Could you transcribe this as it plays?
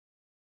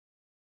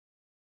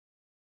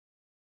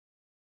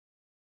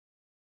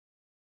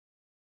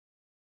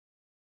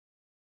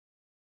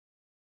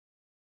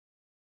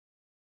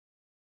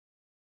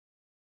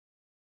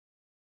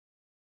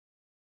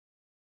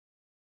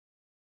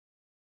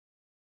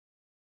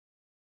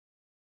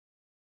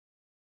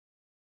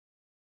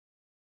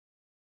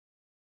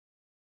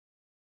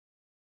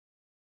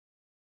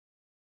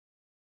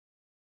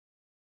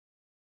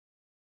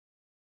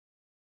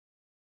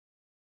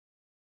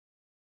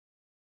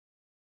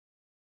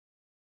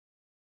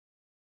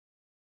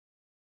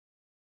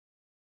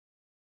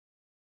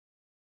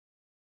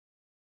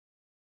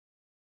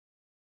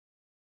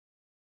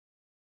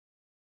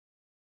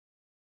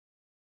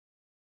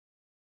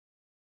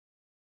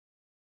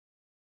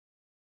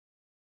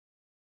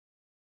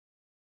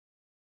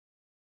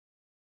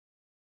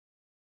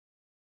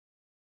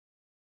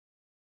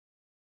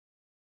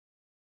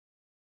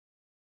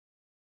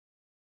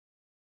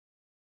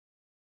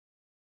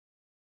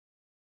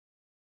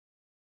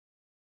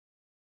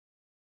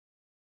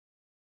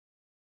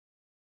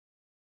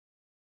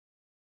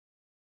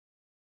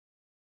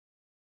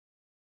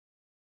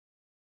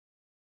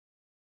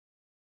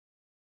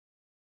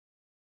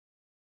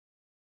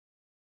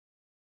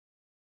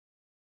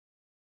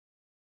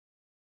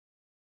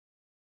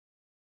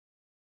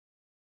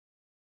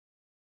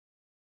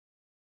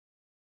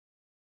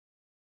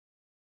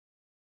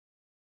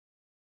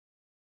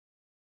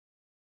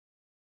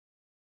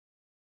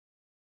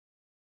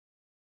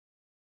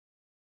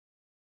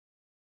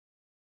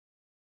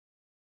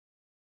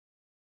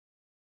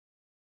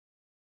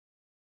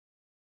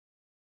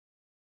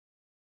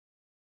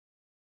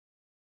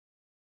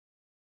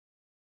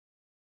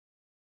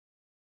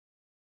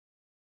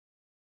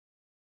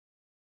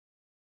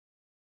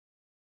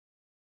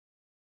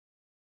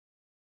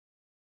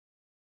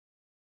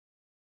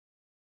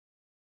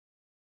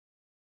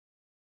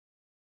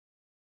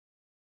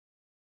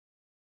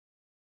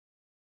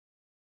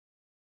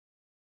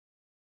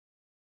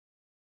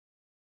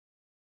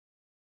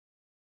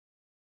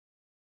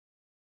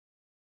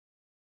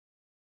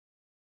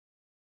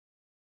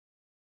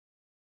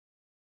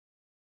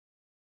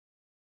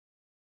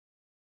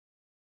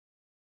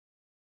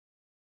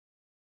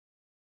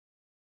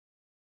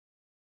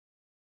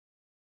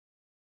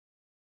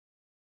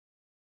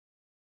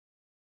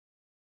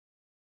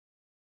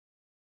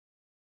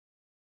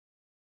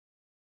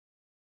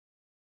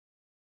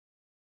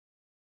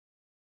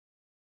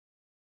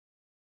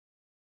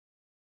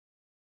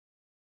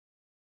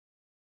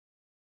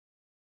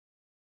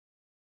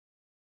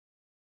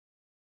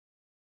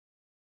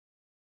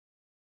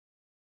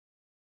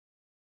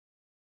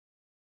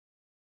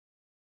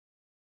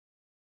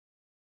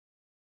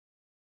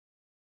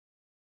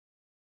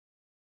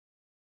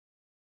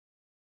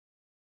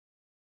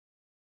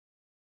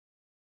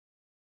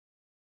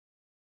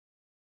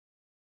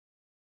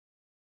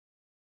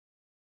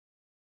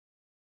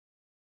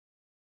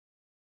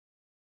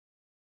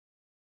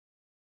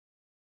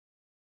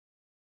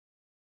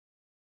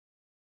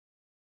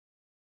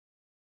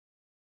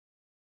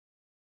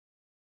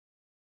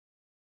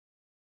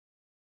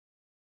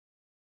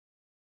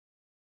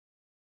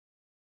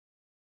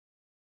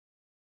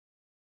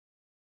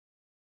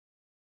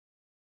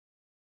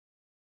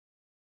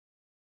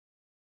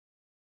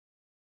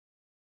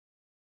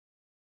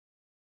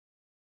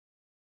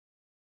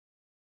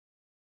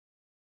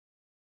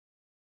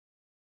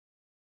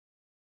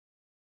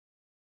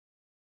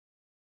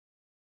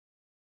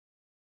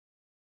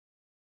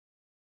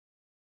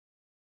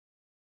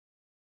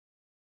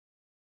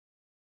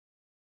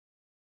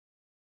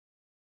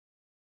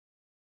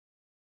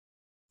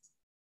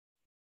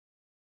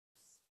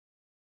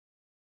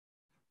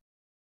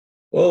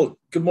Well,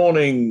 good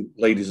morning,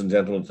 ladies and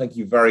gentlemen. Thank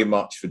you very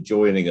much for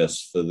joining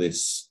us for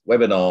this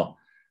webinar,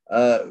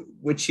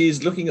 which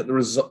is looking at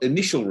the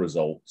initial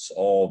results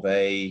of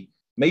a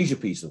major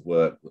piece of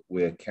work that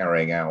we're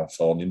carrying out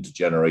on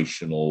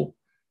intergenerational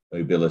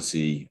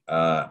mobility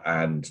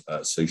and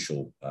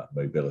social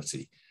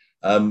mobility.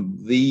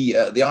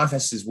 The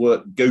IFS's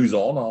work goes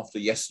on after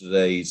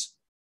yesterday's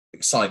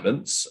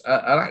excitements,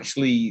 and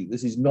actually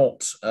this is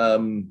not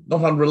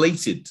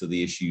unrelated to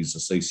the issues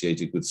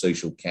associated with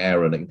social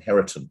care and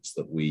inheritance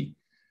that we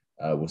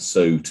were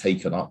so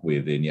taken up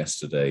with in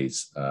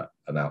yesterday's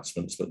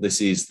announcements. But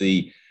this is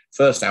the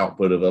first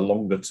output of a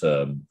longer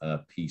term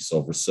piece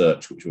of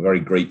research, which we're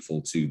very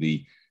grateful to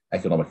the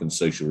Economic and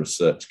Social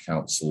Research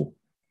Council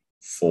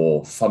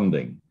for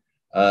funding.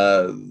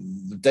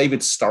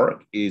 David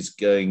Sturrock is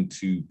going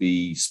to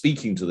be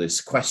speaking to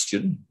this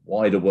question: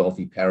 why do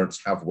wealthy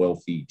parents have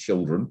wealthy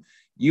children?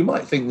 You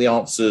might think the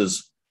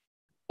answer's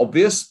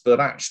obvious, but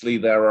actually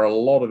there are a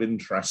lot of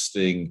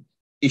interesting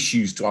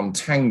issues to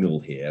untangle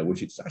here,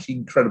 which it's actually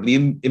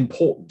incredibly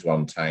important to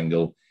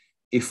untangle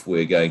if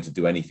we're going to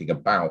do anything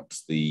about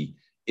the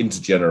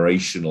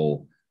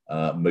intergenerational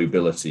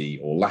mobility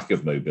or lack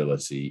of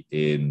mobility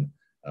in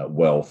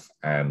wealth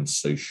and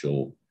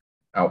social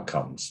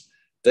outcomes.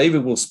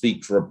 David will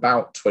speak for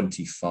about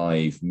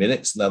 25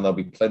 minutes, and then there'll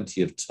be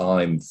plenty of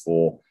time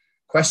for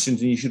questions.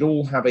 And you should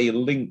all have a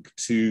link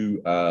to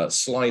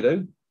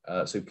Slido.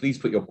 So please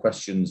put your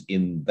questions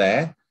in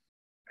there.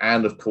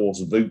 And of course,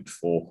 vote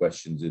for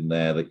questions in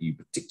there that you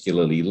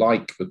particularly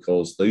like,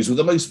 because those with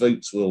the most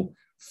votes will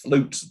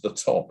float to the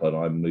top, and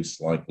I'm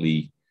most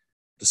likely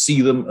to see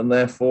them and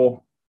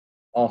therefore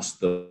ask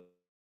them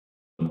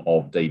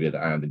of David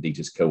and indeed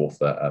his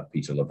co-author,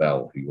 Peter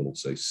Lavelle, who you will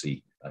also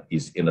see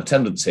is in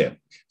attendance here.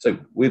 So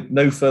with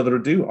no further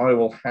ado, I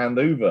will hand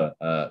over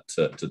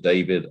to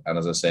David. And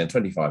as I say, in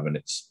 25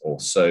 minutes or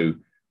so,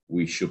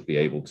 we should be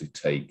able to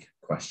take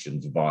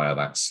questions via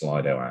that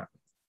Slido app.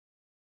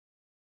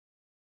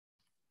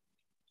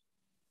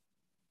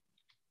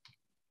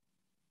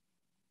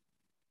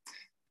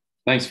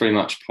 Thanks very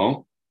much,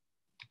 Paul.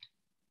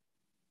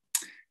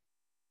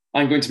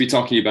 I'm going to be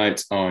talking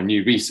about our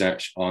new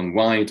research on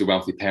why do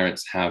wealthy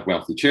parents have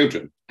wealthy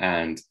children.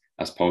 And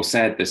as Paul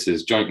said, this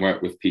is joint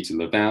work with Peter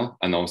Lavelle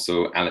and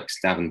also Alex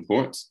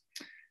Davenport.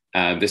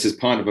 This is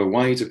part of a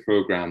wider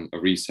programme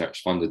of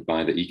research funded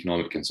by the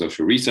Economic and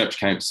Social Research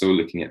Council,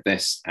 looking at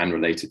this and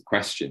related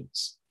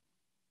questions.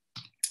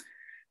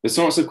 The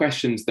sorts of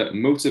questions that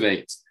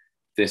motivate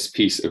this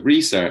piece of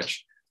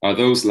research are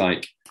those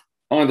like,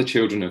 are the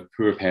children of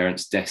poor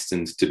parents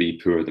destined to be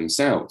poor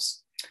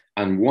themselves?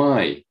 And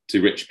why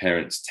do rich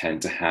parents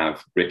tend to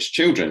have rich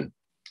children?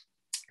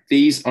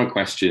 These are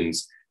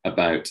questions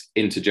about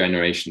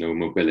intergenerational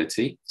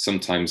mobility,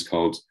 sometimes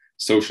called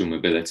social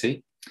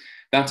mobility.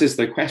 That is,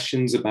 the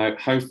questions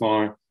about how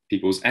far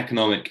people's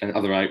economic and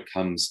other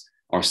outcomes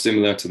are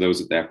similar to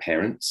those of their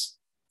parents,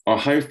 or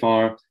how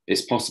far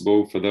it's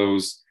possible for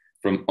those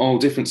from all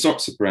different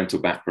sorts of parental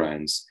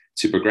backgrounds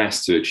to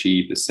progress to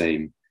achieve the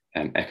same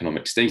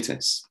economic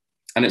status.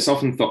 And it's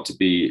often thought to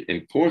be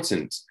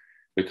important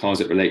because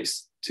it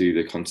relates to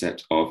the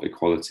concept of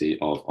equality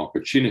of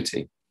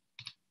opportunity.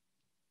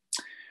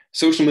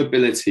 Social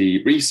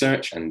mobility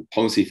research and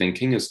policy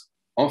thinking is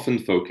often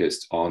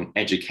focused on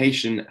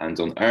education and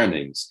on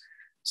earnings.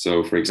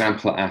 So, for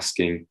example,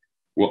 asking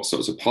what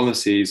sorts of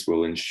policies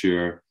will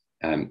ensure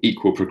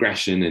equal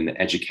progression in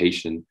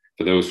education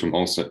for those from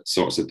all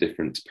sorts of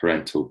different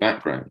parental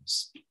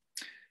backgrounds.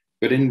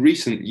 But in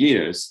recent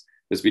years,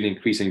 there's been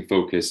increasing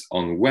focus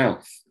on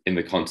wealth in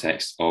the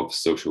context of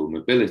social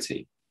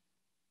mobility.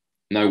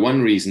 Now,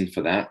 one reason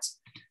for that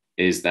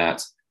is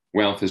that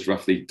wealth has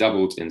roughly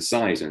doubled in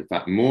size, or in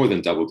fact, more than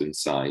doubled in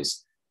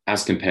size,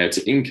 as compared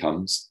to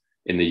incomes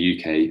in the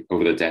UK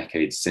over the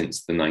decades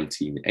since the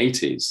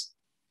 1980s.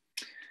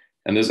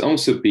 And there's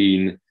also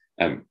been,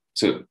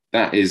 so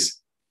that is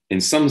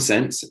in some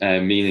sense,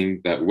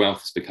 meaning that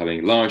wealth is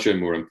becoming larger and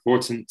more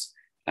important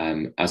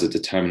as a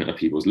determinant of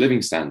people's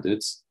living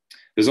standards.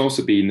 There's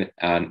also been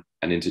an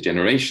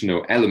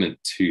intergenerational element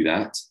to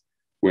that,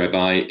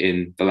 whereby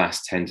in the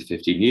last 10 to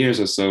 15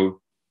 years or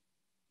so,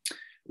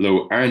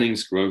 low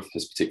earnings growth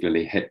has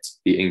particularly hit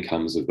the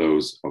incomes of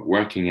those of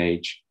working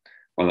age,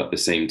 while at the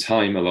same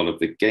time, a lot of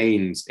the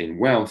gains in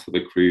wealth have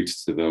accrued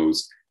to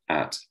those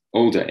at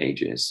older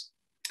ages.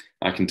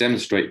 I can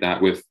demonstrate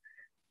that with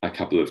a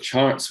couple of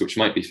charts, which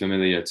might be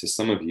familiar to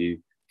some of you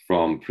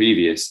from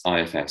previous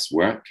IFS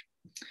work.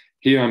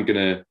 Here I'm going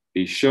to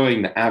be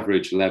showing the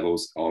average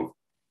levels of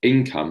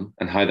income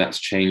and how that's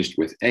changed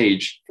with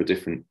age for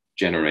different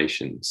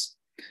generations.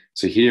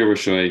 So here we're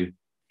showing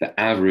the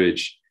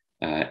average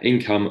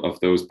income of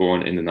those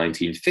born in the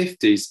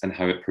 1950s and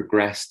how it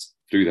progressed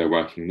through their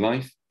working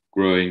life,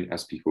 growing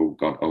as people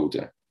got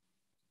older.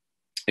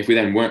 If we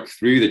then work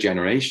through the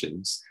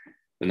generations,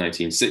 the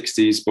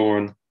 1960s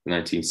born, the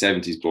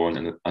 1970s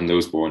born, and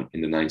those born in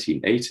the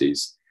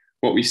 1980s,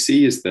 what we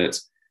see is that,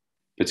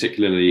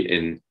 particularly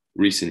in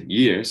recent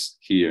years,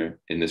 here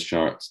in this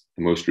chart,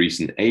 the most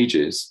recent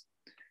ages,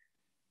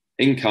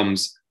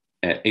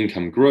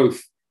 income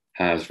growth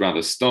has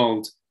rather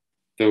stalled.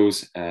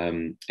 Those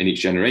in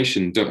each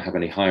generation don't have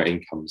any higher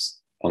incomes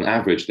on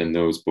average than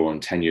those born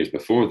 10 years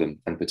before them,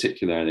 and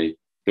particularly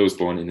those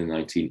born in the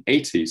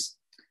 1980s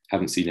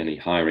haven't seen any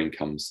higher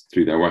incomes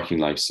through their working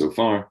lives so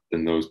far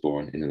than those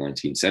born in the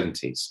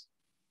 1970s.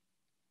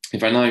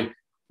 If I now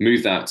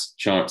move that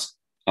chart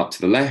up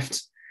to the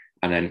left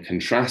and then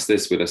contrast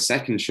this with a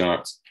second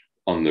chart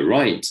on the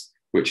right,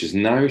 which is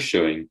now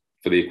showing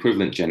for the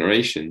equivalent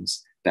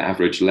generations the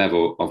average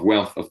level of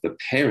wealth of the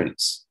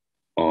parents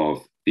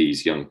of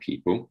these young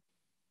people,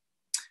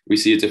 we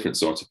see a different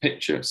sort of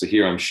picture. So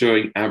here I'm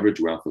showing average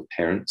wealth of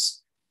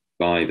parents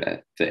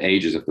by the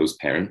ages of those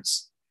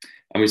parents.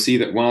 And we see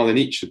that while in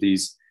each of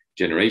these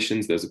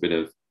generations, there's a bit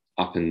of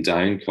up and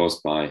down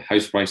caused by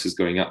house prices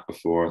going up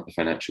before the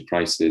financial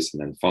crisis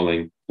and then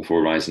falling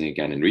before rising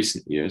again in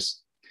recent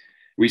years,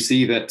 we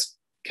see that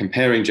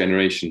comparing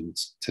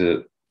generations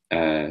to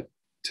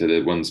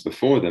the ones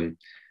before them,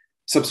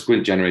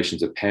 subsequent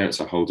generations of parents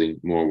are holding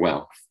more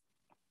wealth.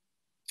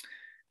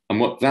 And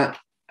what that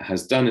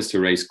has done is to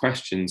raise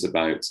questions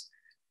about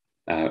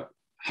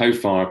how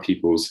far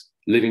people's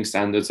living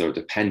standards are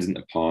dependent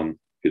upon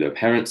who their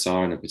parents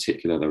are, and in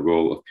particular, the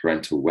role of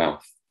parental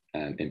wealth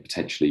in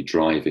potentially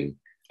driving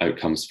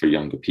outcomes for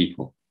younger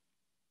people.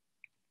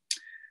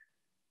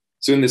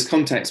 So in this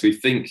context, we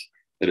think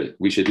that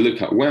we should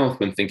look at wealth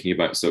when thinking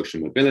about social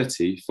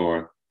mobility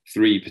for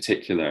three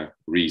particular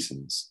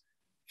reasons.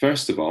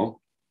 First of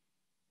all,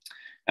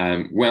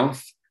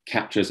 wealth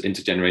captures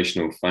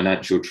intergenerational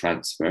financial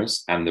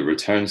transfers and the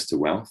returns to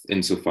wealth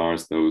insofar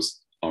as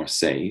those are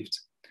saved.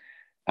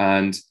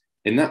 And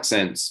in that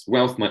sense,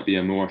 wealth might be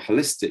a more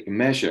holistic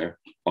measure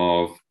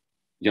of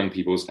young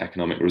people's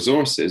economic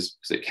resources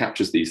because it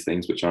captures these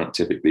things which aren't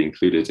typically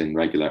included in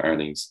regular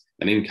earnings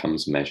and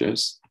incomes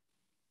measures.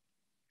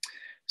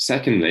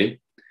 Secondly,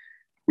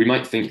 we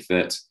might think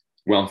that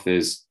wealth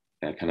is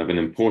kind of an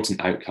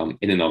important outcome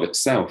in and of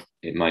itself.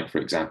 It might, for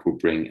example,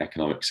 bring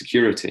economic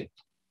security.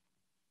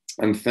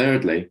 And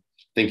thirdly,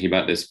 thinking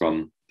about this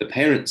from the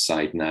parent's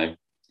side now,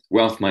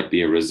 wealth might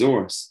be a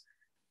resource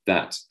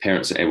that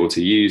parents are able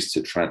to use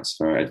to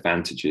transfer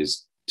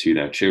advantages to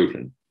their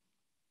children.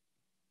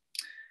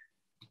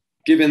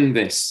 Given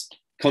this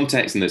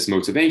context and this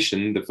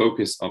motivation, the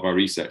focus of our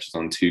research is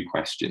on two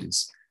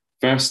questions.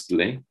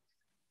 Firstly,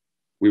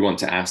 we want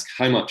to ask,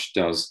 how much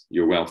does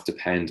your wealth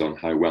depend on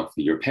how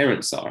wealthy your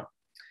parents are?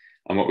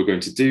 And what we're going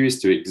to do is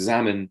to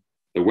examine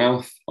the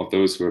wealth of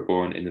those who were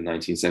born in the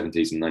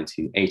 1970s and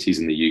 1980s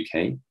in the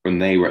UK when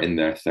they were in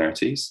their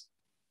 30s,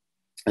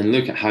 and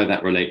look at how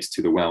that relates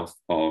to the wealth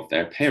of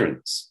their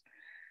parents.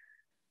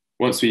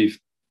 Once we've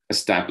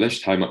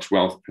established how much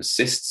wealth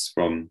persists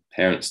from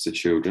parents to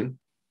children,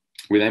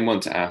 we then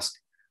want to ask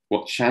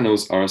what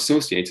channels are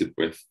associated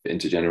with the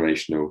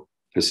intergenerational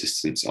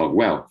persistence of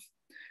wealth.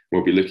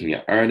 We'll be looking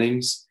at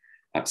earnings,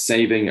 at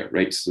saving, at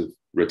rates of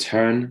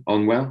return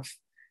on wealth,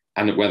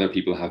 and at whether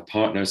people have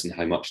partners and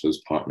how much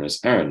those partners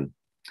earn.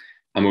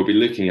 And we'll be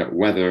looking at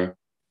whether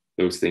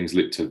those things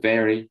look to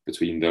vary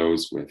between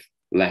those with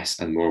less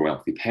and more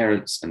wealthy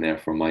parents, and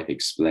therefore might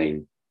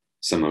explain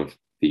some of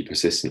the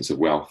persistence of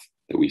wealth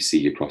that we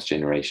see across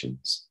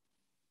generations.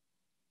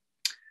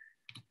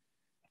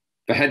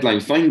 The headline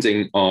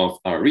finding of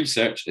our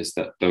research is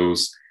that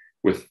those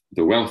with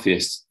the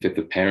wealthiest fifth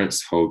of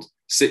parents hold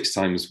 6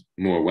 times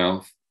more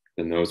wealth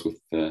than those with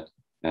the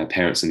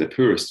parents in the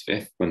poorest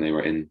fifth when they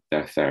were in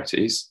their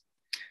 30s.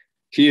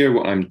 Here,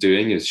 what I'm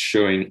doing is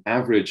showing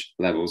average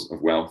levels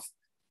of wealth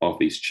of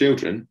these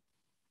children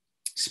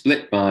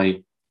split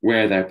by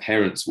where their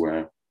parents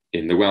were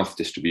in the wealth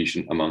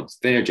distribution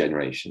amongst their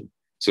generation.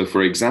 So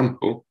for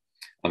example,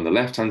 on the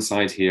left-hand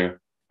side here,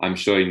 I'm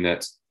showing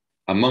that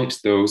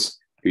amongst those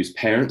whose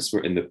parents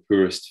were in the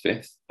poorest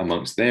fifth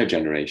amongst their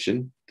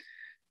generation,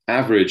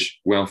 average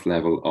wealth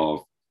level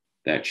of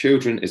their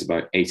children is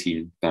about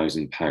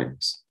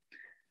 £18,000.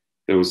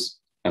 Those,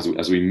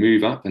 as we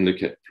move up and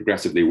look at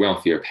progressively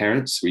wealthier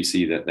parents, we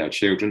see that their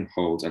children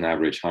hold on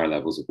average higher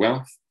levels of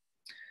wealth.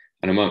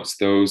 And amongst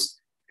those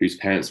whose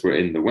parents were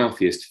in the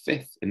wealthiest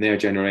fifth in their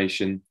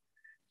generation,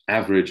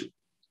 average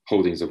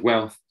holdings of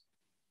wealth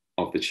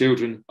of the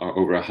children are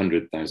over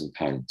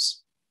 £100,000.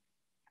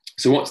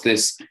 So what's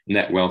this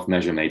net wealth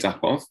measure made up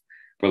of?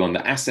 Well, on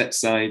the asset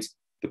side,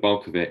 the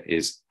bulk of it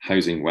is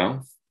housing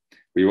wealth.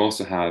 We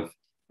also have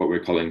what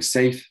we're calling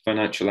safe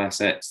financial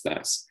assets,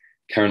 that's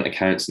current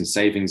accounts and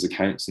savings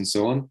accounts and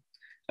so on.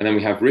 And then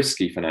we have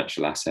risky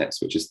financial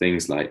assets, which is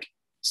things like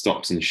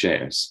stocks and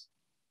shares.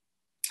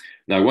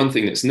 Now, one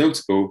thing that's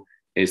notable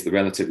is the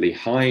relatively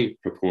high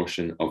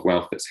proportion of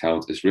wealth that's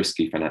held as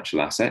risky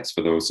financial assets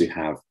for those who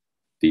have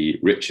the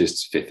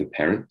richest fifth of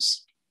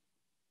parents.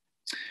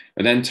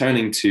 And then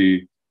turning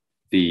to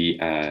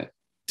the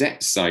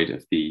debt side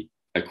of the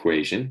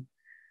equation,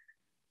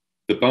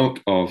 the bulk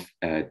of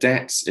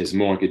debts is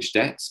mortgage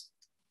debt.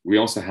 We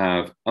also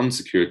have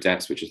unsecured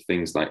debts, which are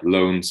things like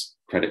loans,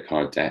 credit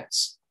card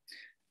debts.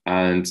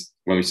 And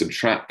when we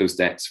subtract those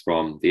debts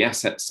from the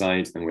asset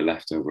side, then we're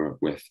left over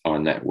with our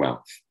net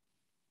wealth.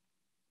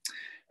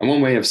 And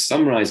one way of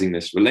summarizing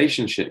this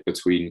relationship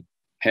between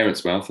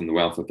parents' wealth and the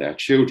wealth of their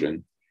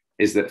children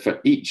is that for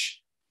each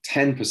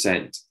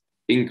 10%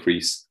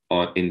 increase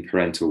in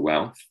parental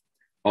wealth,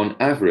 on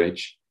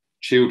average,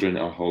 children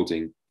are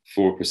holding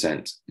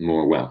 4%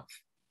 more wealth.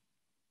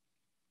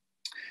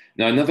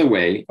 Now, another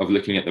way of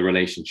looking at the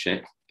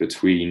relationship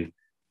between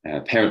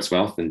parents'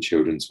 wealth and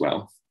children's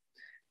wealth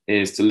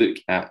is to look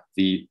at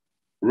the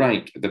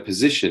rank, the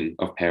position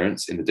of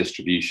parents in the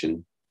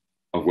distribution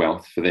of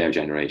wealth for their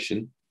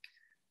generation,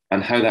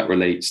 and how that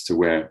relates to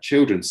where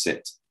children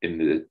sit in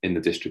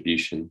the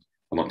distribution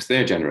amongst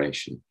their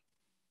generation.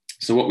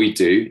 So what we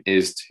do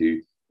is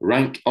to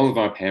rank all of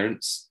our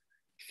parents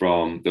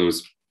from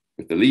those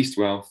with the least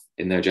wealth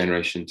in their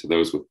generation to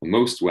those with the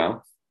most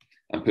wealth,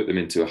 and put them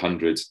into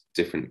 100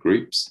 different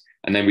groups.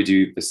 And then we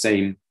do the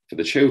same for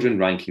the children,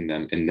 ranking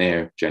them in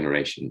their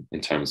generation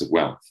in terms of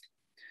wealth.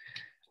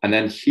 And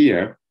then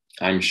here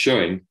I'm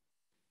showing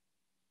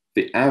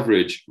the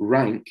average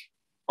rank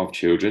of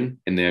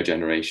children in their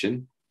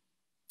generation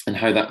and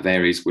how that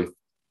varies with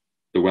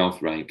the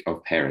wealth rank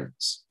of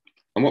parents.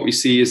 And what we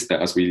see is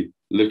that as we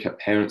look at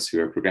parents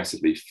who are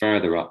progressively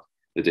further up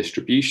the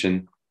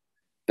distribution,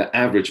 the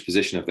average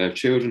position of their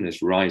children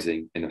is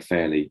rising in a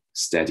fairly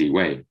steady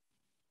way.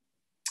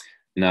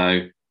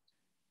 Now,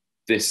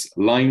 this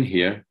line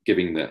here,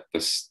 giving the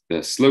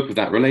slope of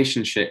that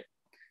relationship,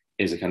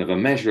 is a kind of a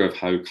measure of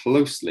how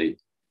closely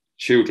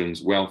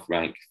children's wealth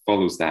rank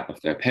follows that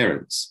of their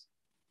parents.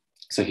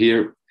 So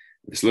here,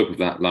 the slope of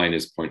that line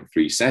is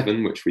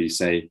 0.37, which we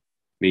say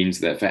means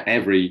that for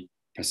every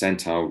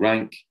percentile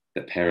rank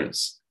that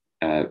parents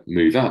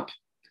move up,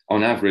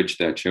 on average,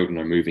 their children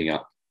are moving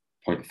up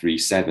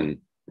 0.37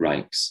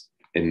 ranks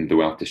in the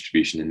wealth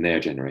distribution in their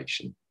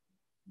generation.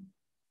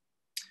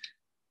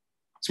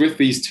 So with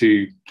these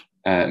two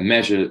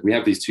measures, we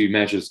have these two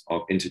measures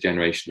of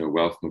intergenerational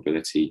wealth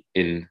mobility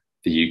in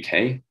the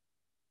UK.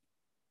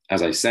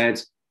 As I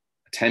said,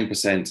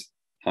 10%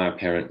 higher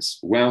parents'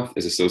 wealth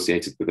is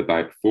associated with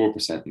about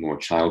 4% more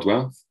child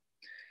wealth.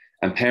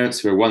 And parents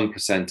who are 1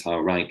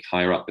 percentile rank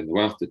higher up in the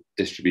wealth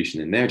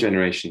distribution in their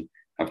generation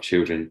have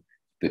children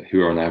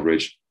who are on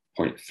average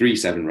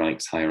 0.37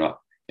 ranks higher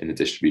up in the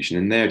distribution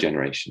in their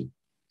generation.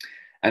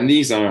 And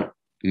these are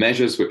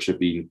measures which have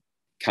been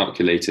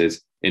calculated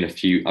in a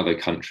few other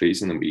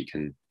countries, and then we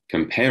can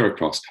compare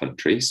across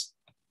countries.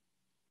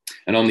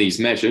 And on these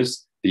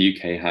measures, the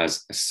UK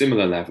has a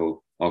similar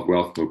level of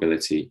wealth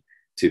mobility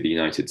to the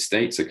United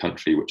States, a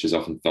country which is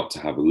often thought to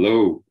have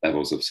low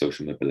levels of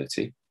social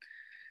mobility.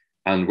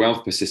 And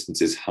wealth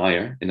persistence is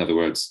higher. In other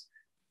words,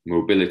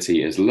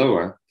 mobility is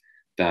lower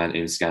than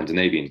in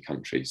Scandinavian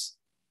countries.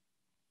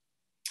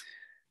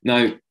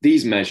 Now,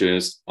 these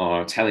measures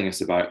are telling us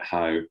about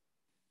how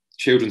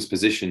children's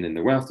position in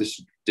the wealth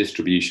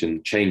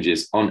distribution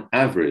changes on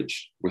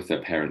average with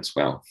their parents'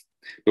 wealth.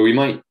 But we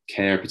might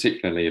care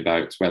particularly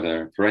about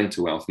whether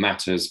parental wealth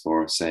matters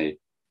for, say,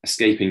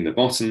 escaping the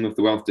bottom of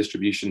the wealth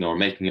distribution or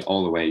making it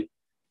all the way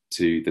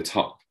to the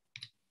top.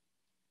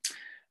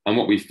 And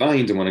what we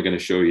find, and what I'm going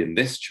to show you in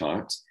this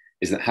chart,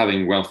 is that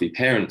having wealthy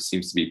parents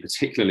seems to be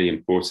particularly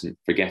important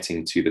for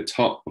getting to the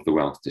top of the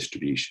wealth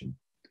distribution.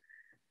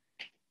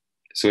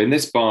 So in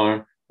this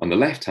bar on the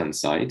left-hand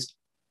side,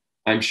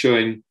 I'm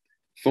showing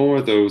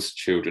for those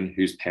children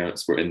whose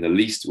parents were in the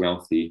least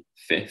wealthy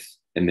fifth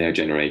in their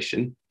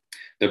generation,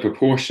 the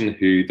proportion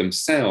who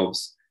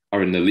themselves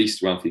are in the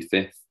least wealthy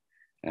fifth,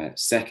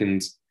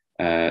 second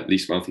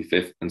least wealthy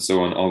fifth, and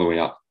so on all the way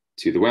up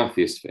to the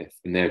wealthiest fifth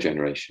in their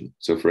generation.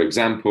 So for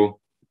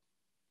example,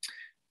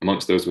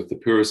 amongst those with the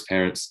poorest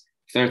parents,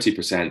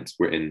 30%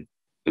 were in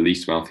the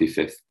least wealthy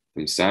fifth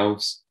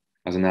themselves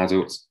as an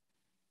adult,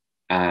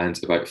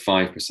 and about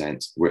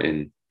 5% were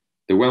in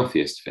the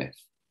wealthiest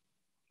fifth.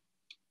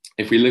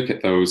 If we look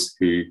at those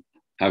who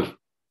have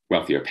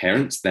wealthier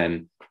parents,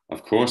 then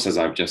of course, as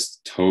I've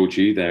just told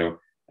you, they're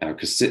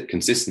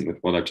consistent with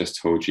what I've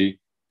just told you.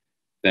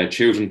 Their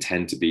children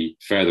tend to be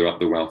further up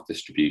the wealth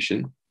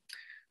distribution.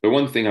 But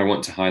one thing I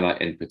want to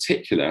highlight in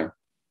particular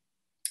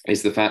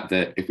is the fact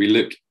that if we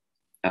look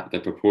at the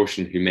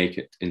proportion who make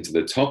it into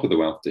the top of the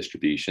wealth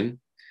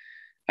distribution,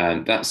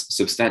 that's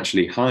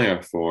substantially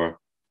higher for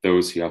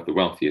those who have the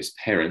wealthiest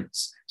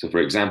parents. So for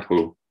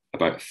example,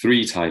 about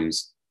 3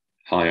 times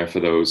higher for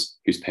those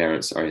whose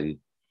parents are in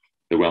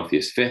the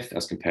wealthiest fifth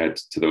as compared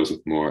to those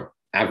with more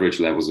average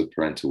levels of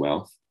parental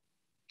wealth.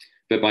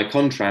 But by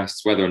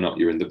contrast, whether or not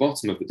you're in the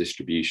bottom of the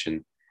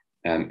distribution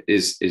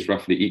is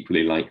roughly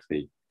equally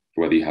likely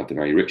for whether you have the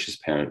very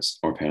richest parents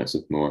or parents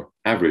with more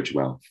average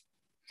wealth.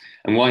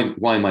 And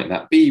why might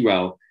that be?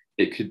 Well,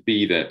 it could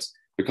be that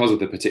because of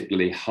the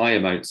particularly high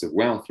amounts of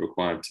wealth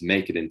required to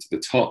make it into the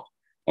top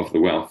of the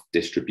wealth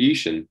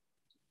distribution,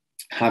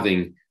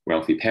 having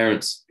wealthy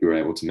parents who are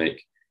able to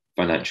make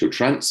financial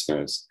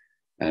transfers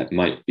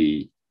might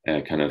be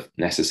kind of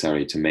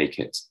necessary to make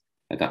it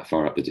that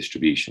far up the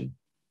distribution.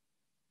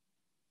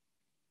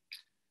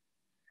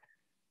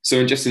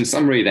 So just in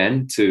summary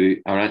then,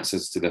 to our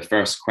answers to the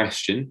first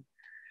question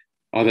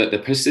are that the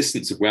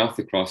persistence of wealth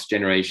across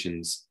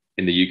generations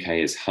in the UK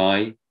is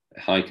high,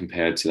 high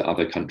compared to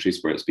other countries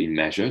where it's been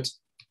measured,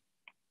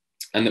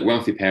 and that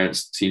wealthy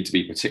parents seem to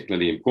be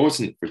particularly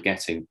important for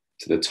getting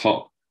to the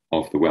top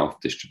of the wealth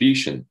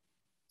distribution.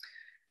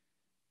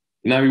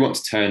 Now we want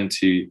to turn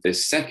to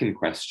this second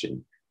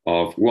question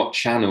of what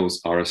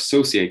channels are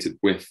associated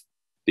with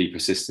the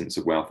persistence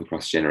of wealth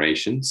across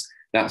generations.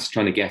 That's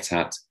trying to get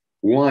at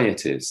why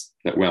it is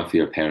that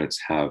wealthier parents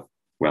have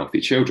wealthy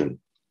children.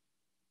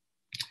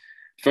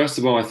 First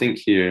of all, I think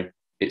here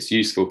it's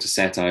useful to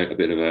set out a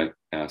bit of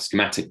a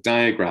schematic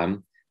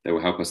diagram that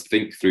will help us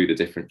think through the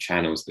different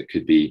channels that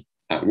could be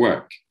at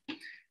work.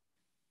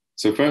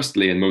 So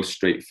firstly, and most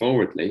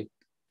straightforwardly,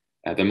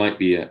 there might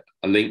be a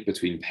link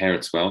between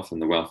parents' wealth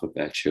and the wealth of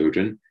their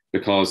children,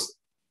 because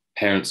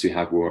parents who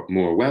have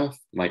more wealth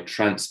might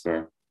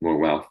transfer more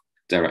wealth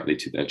directly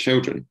to their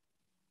children.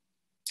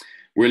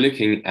 We're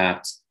looking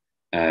at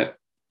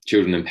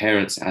children and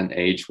parents at an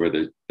age where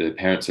the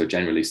parents are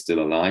generally still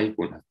alive,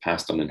 won't have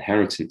passed on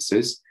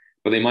inheritances,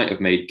 but they might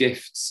have made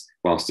gifts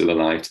while still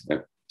alive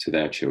to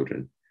their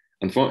children.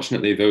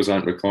 Unfortunately, those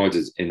aren't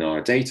recorded in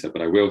our data,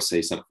 but I will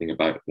say something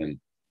about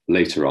them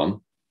later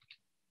on.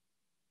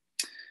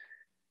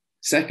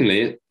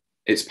 Secondly,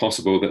 it's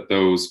possible that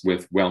those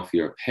with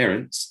wealthier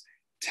parents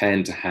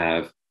tend to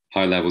have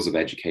high levels of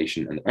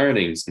education and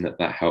earnings, and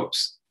that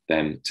helps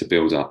them to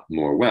build up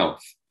more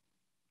wealth.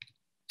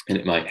 And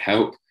it might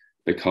help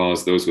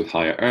because those with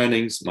higher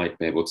earnings might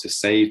be able to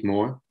save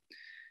more.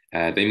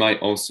 They might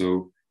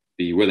also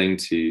be willing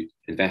to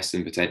invest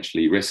in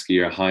potentially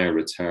riskier, higher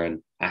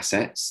return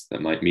assets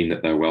that might mean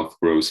that their wealth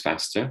grows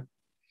faster.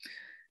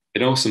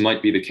 It also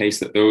might be the case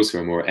that those who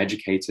are more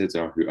educated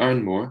or who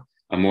earn more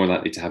are more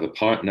likely to have a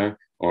partner,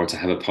 or to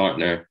have a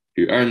partner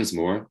who earns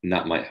more, and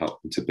that might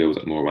help them to build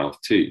up more wealth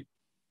too.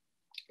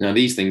 Now,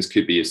 these things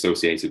could be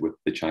associated with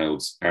the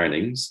child's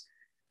earnings,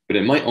 but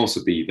it might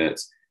also be that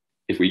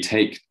if we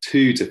take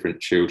two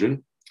different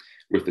children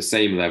with the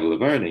same level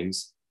of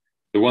earnings,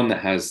 the one that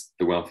has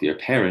the wealthier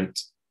parent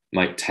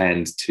might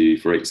tend to,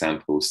 for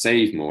example,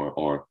 save more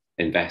or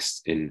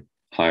invest in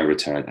higher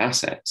return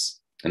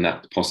assets. And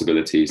that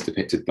possibility is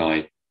depicted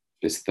by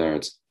this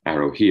third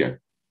arrow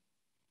here.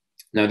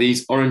 Now,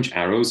 these orange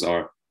arrows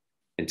are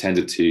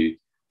intended to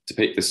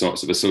depict the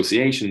sorts of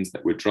associations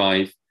that would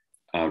drive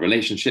a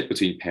relationship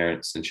between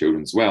parents and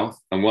children's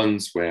wealth, and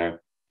ones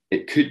where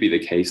it could be the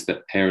case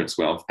that parents'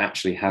 wealth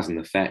actually has an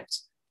effect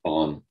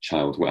on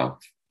child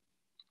wealth.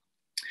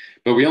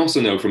 But we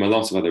also know from a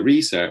lot of other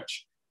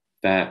research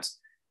that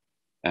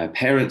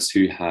parents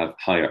who have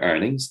higher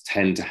earnings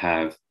tend to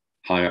have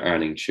higher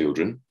earning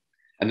children,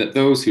 and that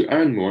those who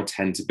earn more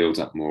tend to build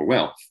up more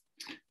wealth.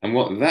 And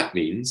what that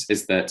means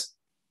is that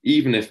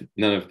even if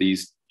none of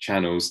these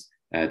channels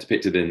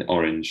depicted in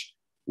orange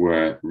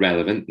were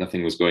relevant,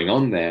 nothing was going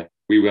on there,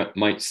 we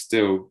would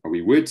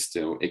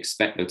still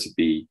expect there to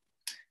be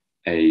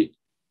a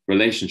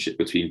relationship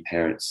between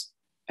parents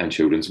and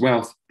children's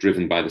wealth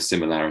driven by the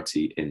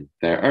similarity in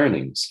their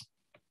earnings.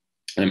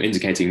 And I'm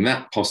indicating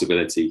that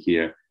possibility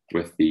here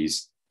with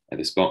this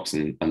box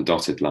and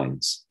dotted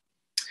lines.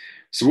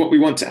 So what we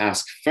want to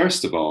ask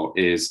first of all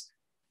is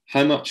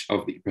how much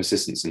of the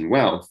persistence in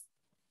wealth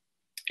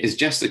is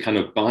just a kind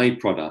of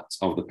byproduct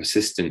of the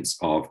persistence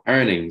of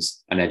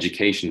earnings and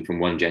education from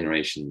one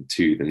generation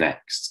to the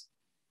next.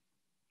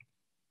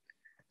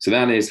 So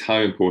that is, how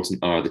important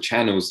are the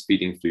channels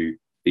feeding through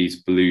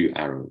these blue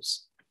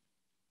arrows?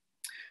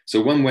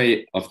 So one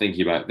way of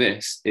thinking about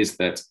this is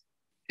that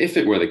if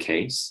it were the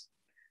case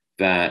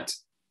that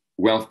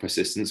wealth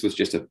persistence was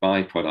just a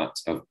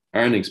byproduct of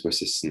earnings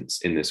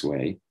persistence in this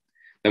way,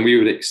 then we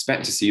would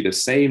expect to see the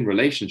same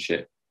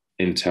relationship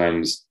in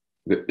terms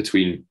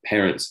between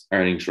parents'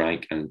 earnings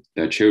rank and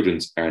their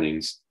children's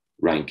earnings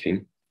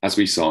ranking as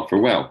we saw for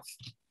wealth.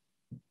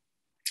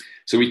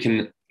 So we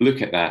can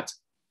look at that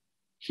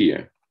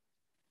here.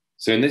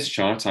 So in this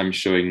chart, I'm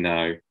showing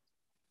now,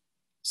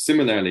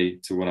 similarly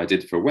to what I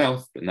did for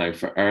wealth, but now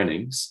for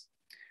earnings,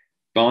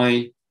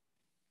 by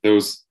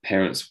those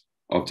parents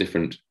of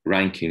different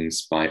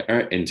rankings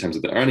in terms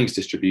of the earnings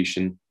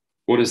distribution,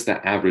 what is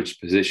the average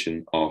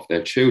position of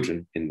their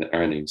children in the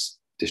earnings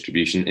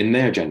distribution in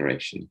their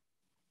generation?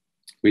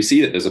 We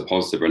see that there's a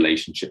positive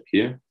relationship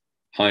here.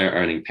 Higher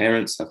earning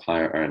parents have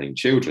higher earning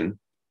children,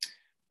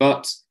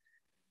 but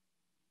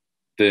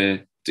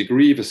the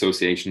degree of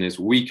association is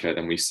weaker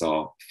than we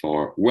saw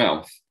for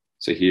wealth.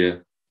 So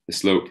here, the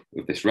slope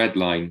of this red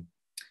line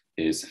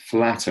is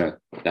flatter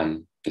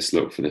than the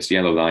slope for this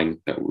yellow line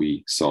that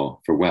we saw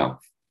for wealth.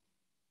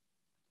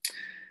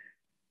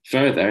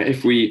 Further,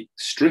 if we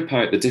strip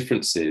out the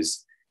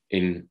differences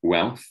in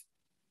wealth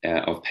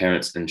of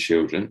parents and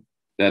children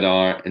that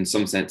are in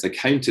some sense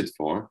accounted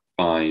for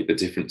by the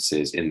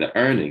differences in the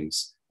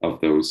earnings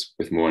of those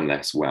with more and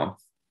less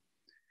wealth,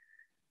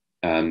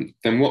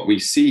 then what we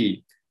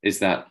see is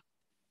that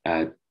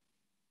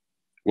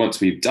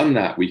once we've done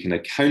that, we can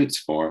account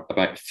for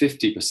about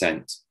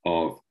 50%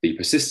 of the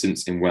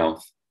persistence in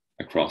wealth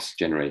across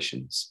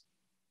generations.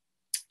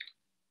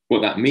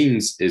 What that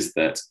means is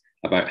that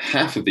about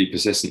half of the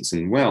persistence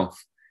in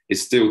wealth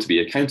is still to be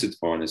accounted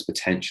for and is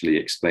potentially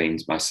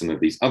explained by some of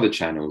these other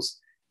channels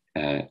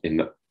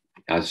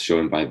as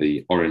shown by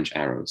the orange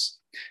arrows.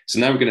 So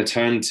now we're going to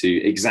turn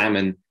to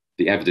examine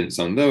the evidence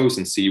on those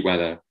and see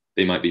whether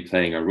they might be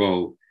playing a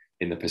role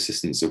in the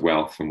persistence of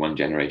wealth from one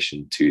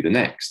generation to the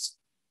next.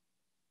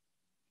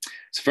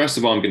 So first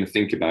of all, I'm going to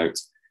think about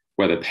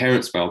whether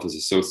parents' wealth is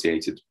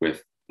associated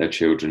with their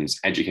children's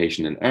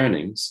education and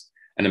earnings,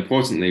 and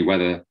importantly,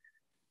 whether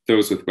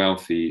those with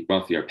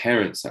wealthier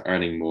parents are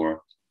earning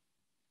more,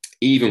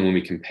 even when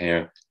we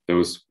compare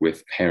those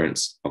with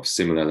parents of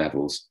similar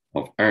levels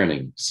of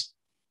earnings.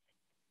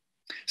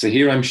 So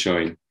here I'm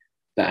showing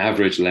the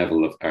average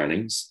level of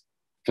earnings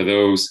for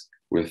those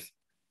with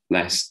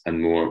less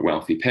and more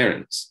wealthy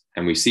parents.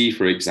 And we see,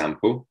 for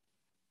example,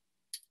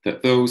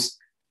 that those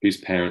whose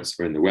parents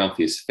are in the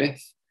wealthiest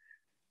fifth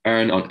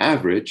earn on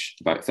average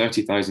about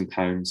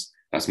 £30,000.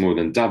 That's more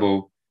than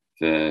double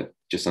the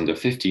just under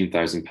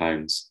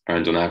 £15,000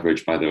 earned on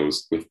average by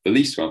those with the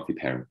least wealthy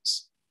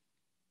parents.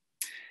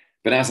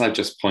 But as I've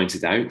just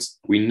pointed out,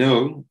 we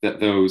know that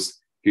those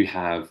who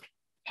have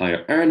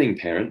higher earning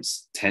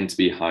parents tend to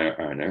be higher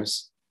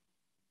earners.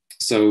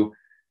 So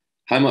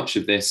how much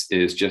of this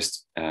is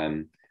just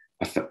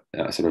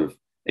sort of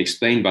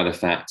explained by the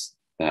fact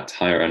that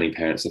higher earning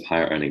parents have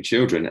higher earning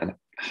children, and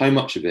how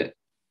much of it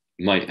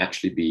might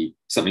actually be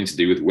something to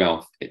do with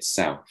wealth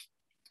itself?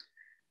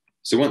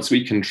 So once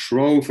we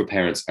control for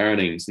parents'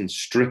 earnings and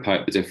strip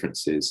out the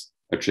differences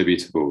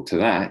attributable to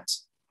that,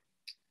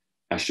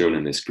 as shown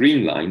in this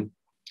green line,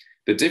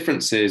 the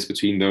differences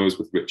between those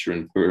with richer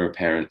and poorer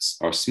parents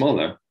are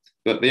smaller,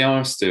 but they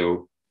are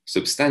still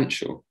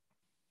substantial.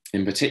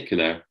 In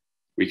particular,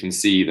 we can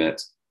see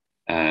that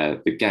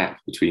the gap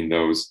between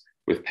those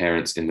with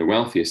parents in the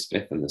wealthiest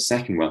fifth and the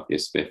second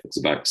wealthiest fifth is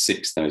about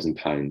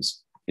 £6,000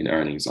 in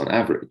earnings on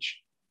average.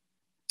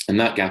 And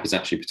that gap is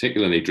actually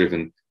particularly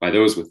driven by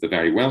those with the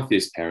very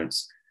wealthiest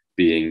parents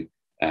being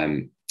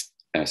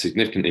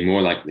significantly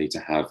more likely to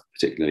have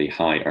particularly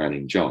high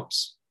earning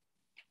jobs.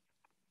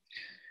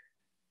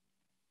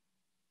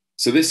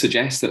 So this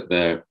suggests that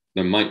there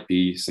might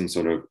be some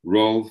sort of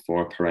role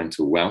for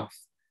parental wealth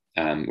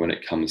when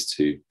it comes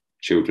to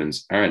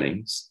children's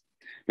earnings.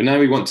 But now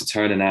we want to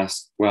turn and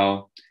ask,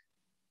 well,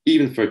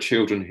 even for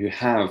children who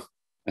have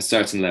a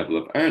certain level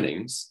of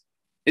earnings,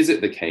 is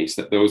it the case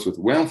that those with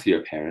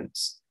wealthier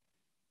parents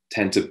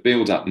tend to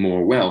build up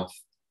more wealth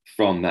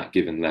from that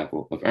given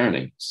level of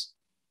earnings?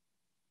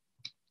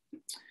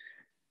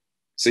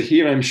 So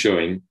here I'm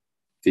showing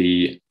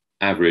the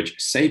average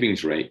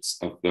savings rates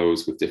of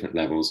those with different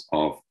levels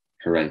of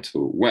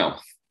parental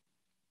wealth.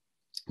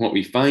 What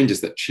we find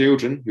is that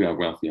children who have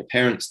wealthier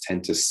parents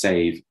tend to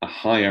save a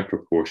higher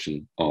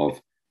proportion of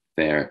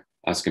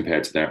as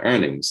compared to their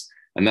earnings.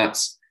 And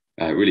that's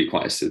really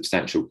quite a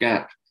substantial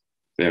gap,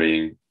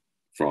 varying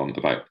from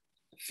about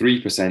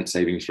 3%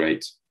 savings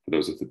rate for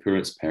those with the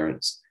poorest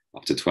parents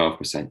up to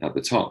 12% at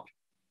the top.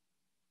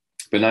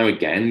 But now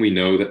again, we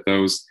know that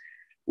those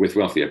with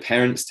wealthier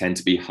parents tend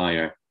to be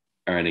higher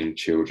earning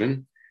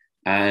children,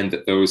 and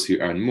that those who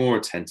earn more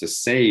tend to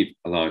save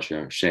a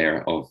larger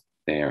share of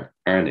their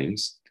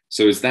earnings.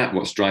 So is that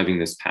what's driving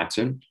this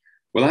pattern?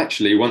 Well,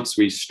 actually, once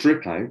we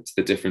strip out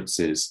the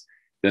differences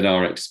that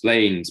are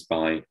explained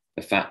by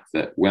the fact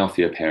that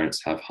wealthier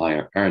parents have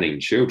higher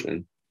earning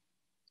children,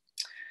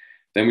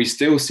 then we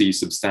still see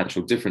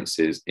substantial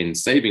differences in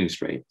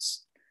savings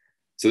rates.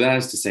 So that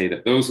is to say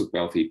that those with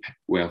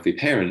wealthy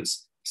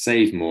parents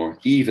save more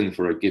even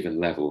for a given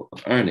level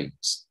of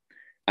earnings.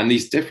 And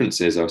these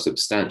differences are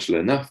substantial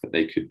enough that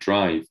they could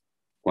drive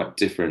quite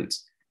different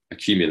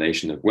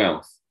accumulation of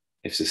wealth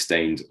if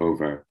sustained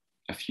over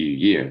a few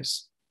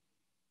years.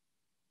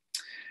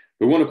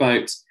 But what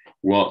about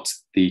what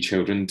the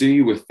children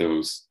do with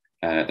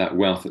that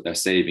wealth that they're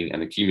saving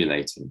and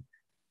accumulating?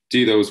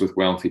 Do those with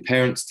wealthy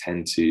parents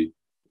tend to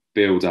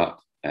build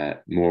up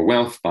more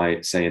wealth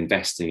by, say,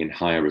 investing in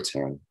higher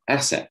return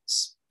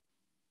assets?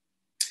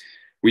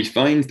 We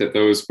find that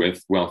those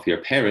with wealthier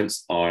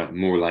parents are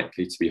more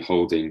likely to be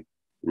holding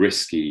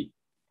risky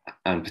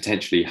and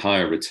potentially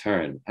higher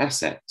return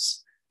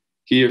assets.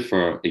 Here,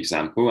 for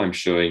example, I'm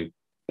showing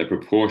the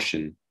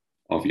proportion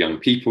of young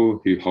people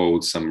who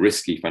hold some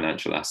risky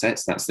financial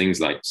assets. That's things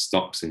like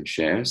stocks and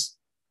shares.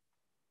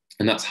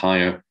 And that's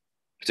higher,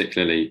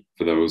 particularly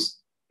for those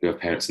who have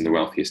parents in the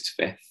wealthiest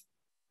fifth.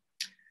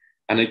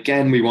 And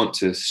again, we want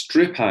to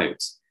strip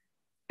out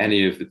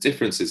any of the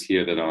differences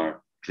here that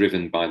are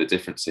driven by the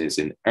differences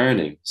in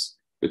earnings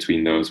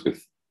between those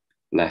with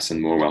less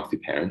and more wealthy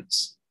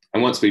parents.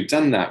 And once we've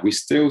done that, we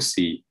still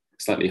see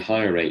a slightly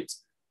higher rate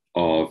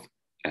of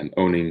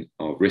owning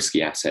of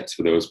risky assets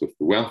for those with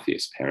the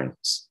wealthiest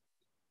parents.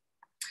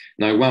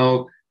 Now,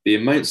 while the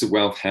amounts of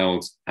wealth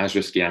held as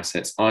risky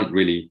assets aren't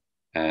really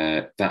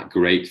that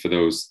great for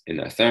those in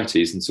their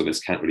 30s, and so this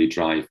can't really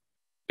drive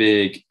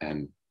big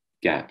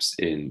gaps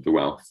in the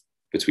wealth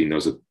between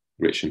those of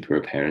rich and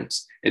poor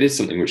parents, it is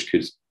something which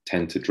could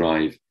tend to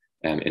drive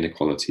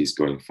inequalities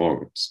going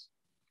forwards.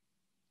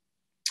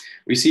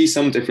 We see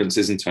some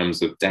differences in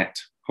terms of debt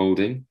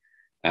holding.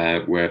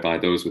 whereby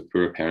those with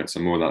poorer parents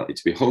are more likely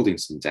to be holding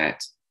some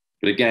debt.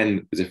 But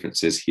again, the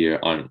differences here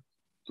aren't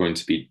going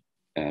to be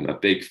a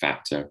big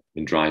factor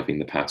in driving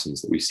the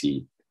patterns that we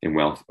see in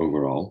wealth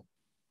overall.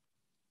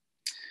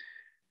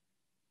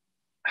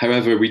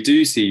 However, we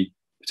do see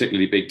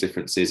particularly big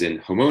differences in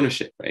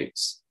homeownership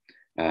rates.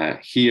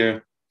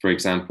 Here, for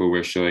example,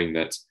 we're showing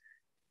that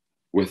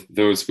with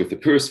those with the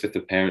poorest fifth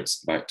of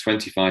parents, about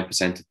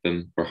 25% of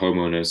them were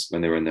homeowners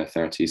when they were in their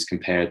 30s,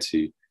 compared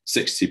to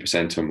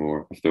 60% or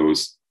more of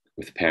those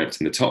with parents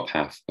in the top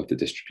half of the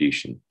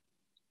distribution.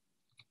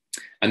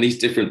 And these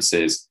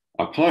differences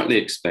are partly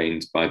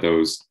explained by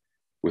those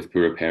with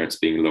poorer parents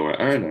being lower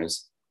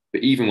earners,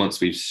 but even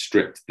once we've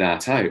stripped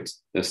that out,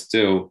 there's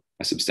still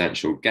a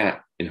substantial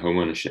gap in home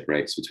ownership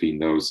rates between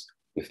those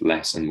with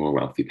less and more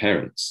wealthy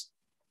parents.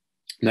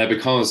 Now,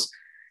 because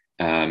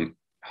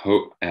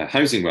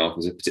housing wealth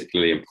is a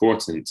particularly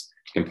important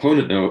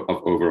component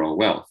of overall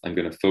wealth, I'm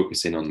going to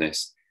focus in on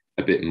this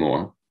a bit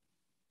more.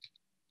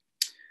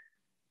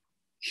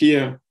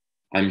 Here,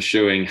 I'm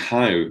showing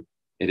how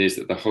it is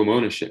that the home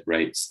ownership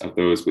rates of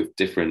those with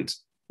different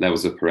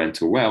levels of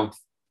parental wealth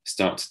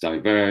start to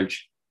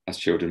diverge as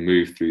children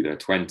move through their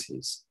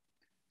 20s.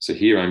 So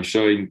here I'm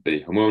showing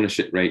the home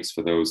ownership rates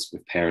for those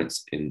with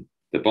parents in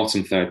the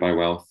bottom third by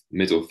wealth,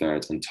 middle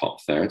third, and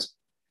top third.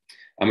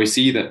 And we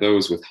see that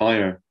those with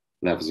higher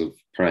levels of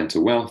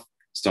parental wealth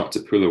start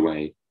to pull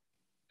away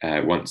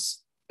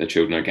once the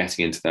children are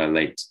getting into their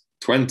late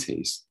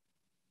 20s.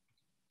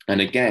 And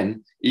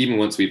again, even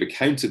once we've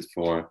accounted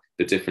for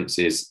the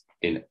differences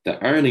in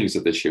the earnings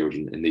of the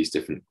children in these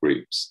different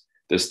groups,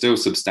 there's still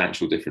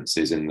substantial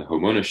differences in the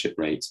home ownership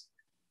rate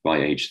by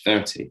age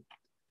 30.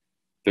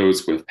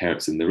 Those with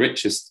parents in the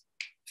richest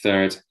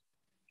third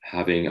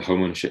having a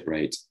home ownership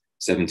rate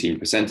 17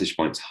 percentage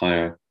points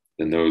higher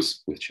than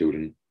those with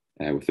children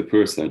with the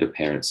poorest third of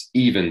parents,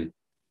 even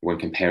when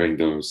comparing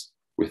those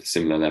with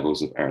similar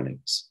levels of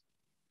earnings.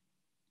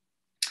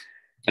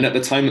 And at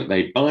the time that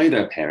they buy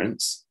their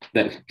parents,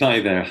 that buy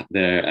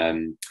their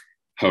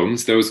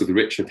homes, those with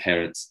richer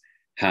parents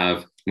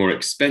have more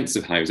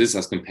expensive houses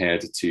as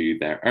compared to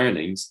their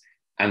earnings,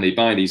 and they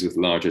buy these with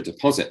larger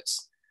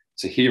deposits.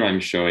 So here I'm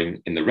showing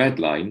in the red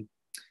line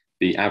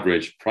the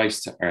average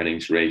price to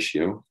earnings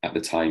ratio at the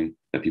time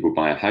that people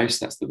buy a house.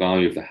 That's the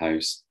value of the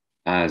house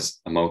as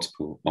a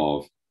multiple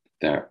of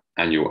their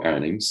annual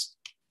earnings.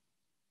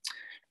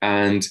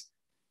 And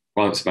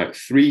while it's about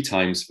 3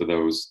 times for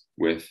those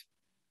with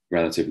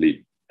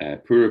relatively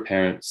poorer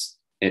parents,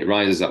 it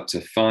rises up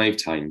to 5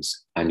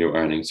 times annual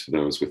earnings for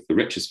those with the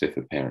richest fifth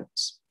of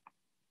parents.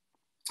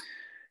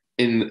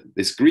 In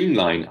this green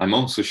line, I'm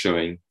also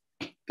showing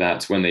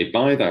that when they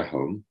buy their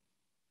home,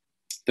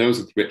 those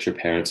with richer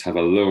parents have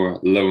a lower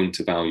loan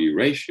to value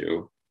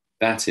ratio.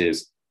 That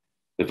is,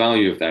 the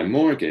value of their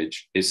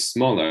mortgage is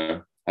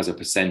smaller as a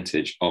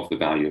percentage of the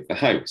value of the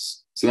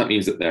house. So that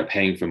means that they're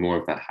paying for more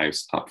of that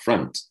house up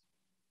front.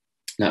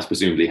 That's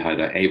presumably how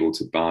they're able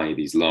to buy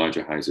these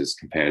larger houses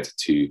compared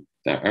to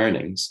their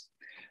earnings.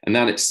 And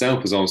that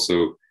itself is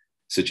also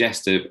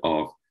suggestive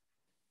of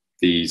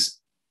these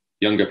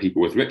younger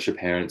people with richer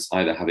parents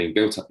either having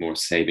built up more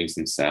savings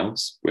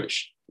themselves,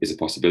 which is a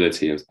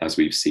possibility as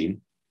we've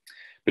seen,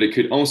 but it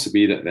could also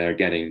be that they're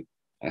getting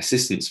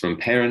assistance from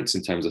parents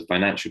in terms of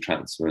financial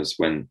transfers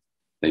when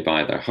they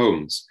buy their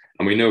homes.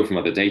 And we know from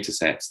other data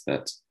sets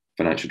that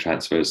financial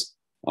transfers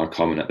are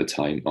common at the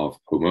time of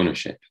home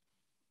ownership.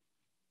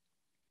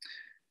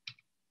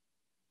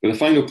 But the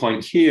final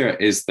point here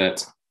is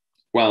that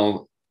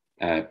while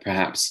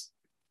perhaps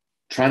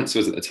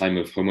transfers at the time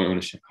of home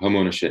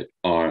ownership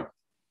are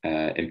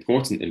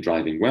important in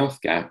driving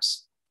wealth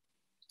gaps,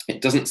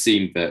 it doesn't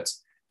seem that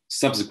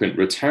subsequent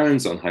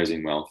returns on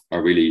housing wealth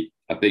are really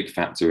a big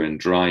factor in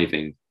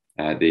driving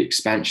the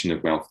expansion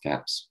of wealth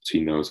gaps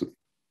between those with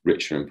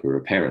richer and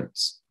poorer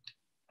parents.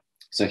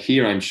 So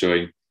here I'm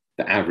showing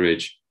the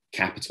average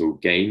capital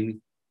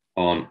gain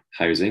on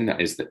housing, that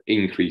is the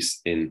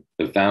increase in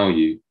the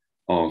value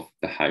of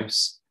the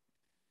house,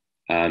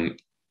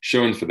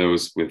 shown for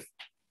those with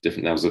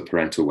different levels of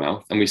parental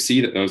wealth. And we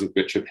see that those with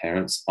richer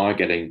parents are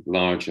getting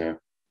larger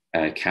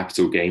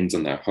capital gains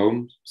on their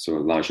home, so a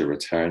larger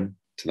return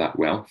to that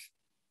wealth.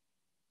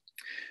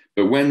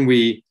 But when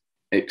we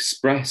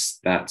express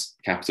that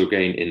capital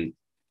gain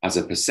as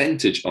a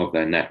percentage of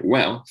their net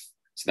wealth,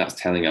 so that's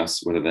telling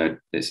us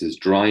whether this is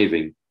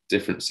driving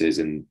differences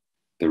in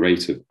the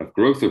rate of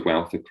growth of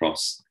wealth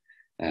across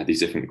these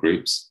different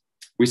groups,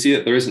 we see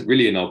that there isn't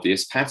really an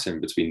obvious pattern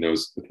between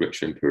those with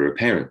richer and poorer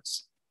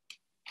parents.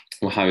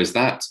 Well, how is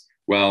that?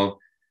 Well,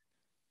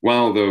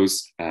 while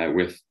those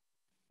with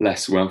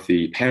less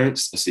wealthy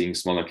parents are seeing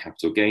smaller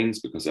capital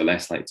gains because they're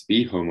less likely to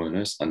be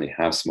homeowners and they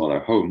have smaller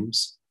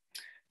homes,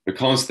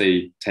 because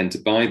they tend to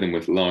buy them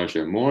with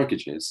larger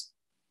mortgages,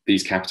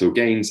 these capital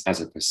gains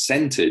as a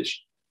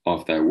percentage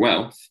of their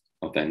wealth,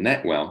 of their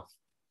net wealth,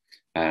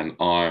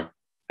 are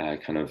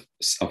kind of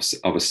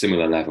a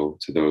similar level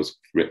to those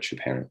with richer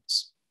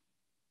parents.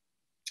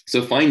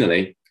 So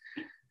finally,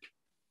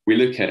 we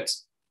look at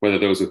whether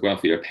those with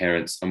wealthier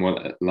parents are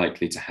more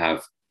likely to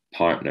have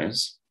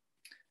partners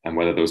and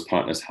whether those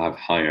partners have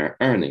higher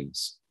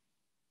earnings.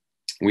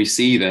 We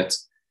see that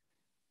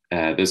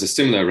there's a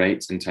similar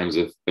rate in terms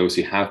of those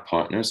who have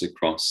partners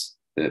across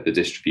the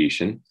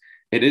distribution.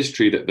 It is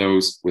true that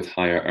those with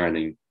higher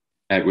earning,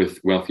 with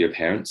wealthier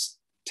parents,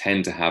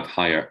 tend to have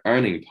higher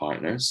earning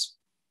partners.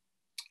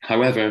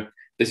 However,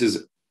 this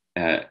is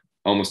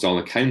almost all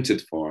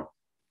accounted for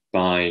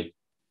by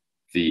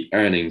the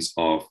earnings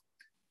of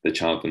the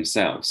child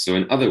themselves. So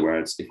in other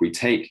words, if we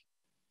take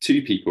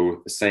two people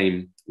with the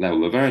same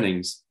level of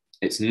earnings,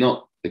 it's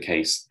not the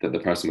case that the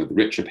person with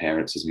richer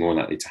parents is more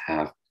likely to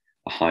have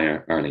a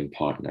higher earning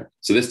partner.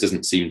 So this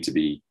doesn't seem to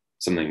be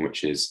something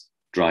which is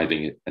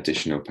driving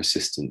additional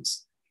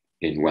persistence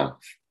in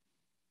wealth.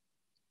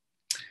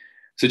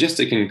 So just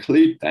to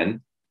conclude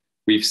then,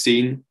 we've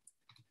seen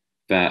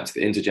that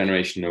the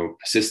intergenerational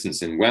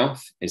persistence in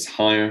wealth is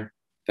higher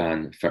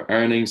than for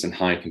earnings and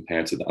higher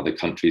compared to the other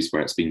countries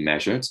where it's been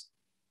measured.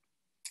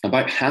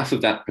 About half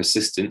of that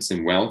persistence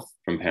in wealth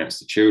from parents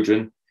to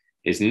children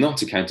is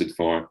not accounted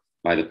for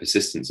by the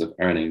persistence of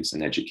earnings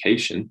and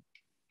education.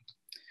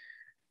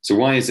 So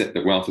why is it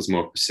that wealth is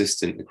more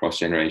persistent across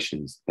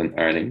generations than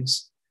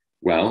earnings?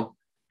 Well,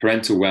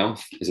 parental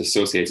wealth is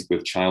associated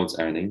with child's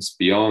earnings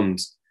beyond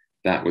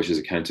that which is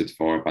accounted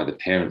for by the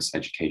parents'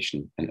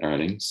 education and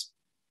earnings.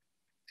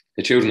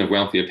 The children of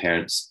wealthier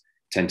parents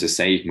tend to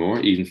save more,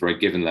 even for a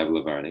given level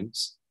of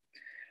earnings.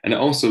 And it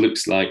also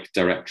looks like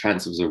direct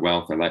transfers of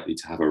wealth are likely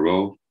to have a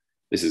role.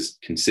 This is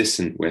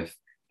consistent with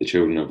the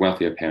children of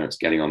wealthier parents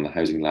getting on the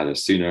housing ladder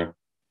sooner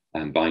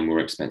and buying more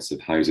expensive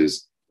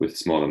houses with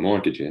smaller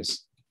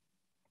mortgages.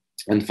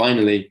 And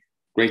finally,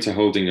 greater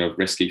holding of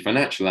risky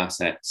financial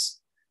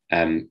assets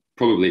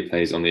probably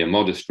plays only a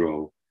modest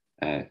role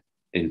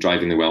in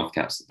driving the wealth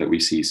gaps that we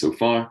see so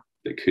far,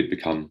 that could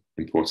become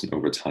important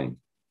over time.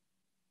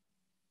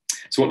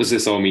 So what does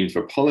this all mean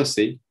for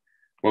policy?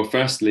 Well,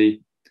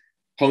 firstly,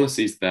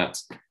 policies that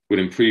would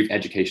improve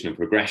education and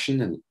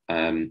progression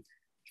and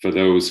for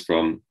those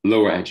from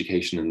lower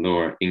education and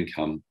lower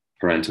income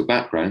parental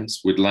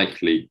backgrounds would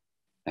likely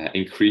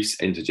increase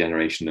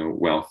intergenerational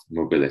wealth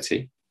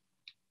mobility.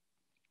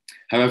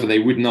 However, they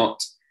would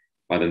not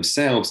by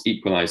themselves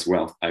equalize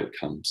wealth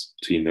outcomes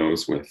between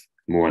those with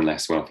more and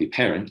less wealthy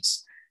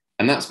parents.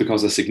 And that's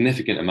because a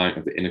significant amount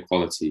of the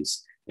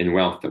inequalities in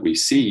wealth that we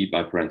see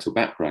by parental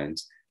background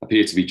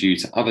appear to be due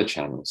to other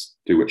channels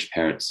through which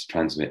parents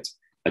transmit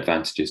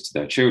advantages to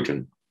their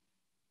children.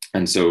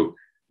 And so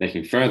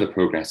making further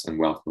progress on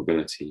wealth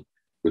mobility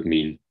would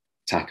mean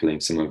tackling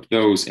some of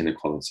those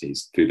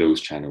inequalities through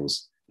those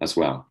channels as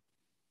well.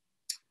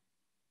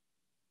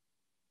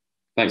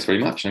 Thanks very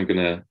much. I'm going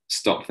to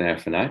stop there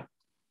for now.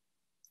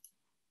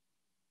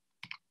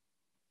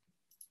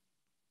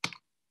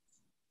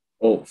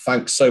 Well,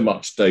 thanks so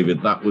much,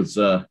 David. That was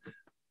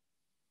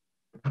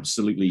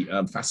absolutely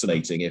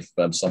fascinating, if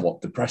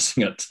somewhat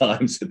depressing at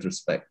times, with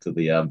respect to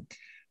the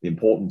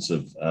importance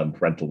of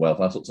parental wealth.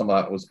 I thought some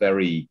of that was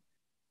very,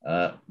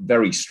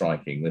 very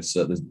striking. This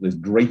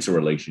greater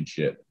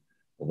relationship,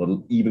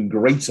 or even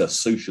greater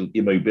social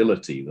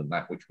immobility than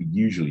that which we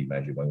usually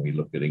measure when we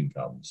look at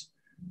incomes.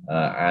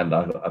 And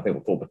I think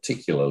we thought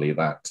particularly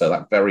that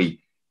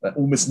that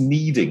almost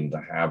needing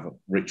to have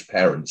rich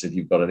parents if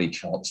you've got any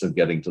chance of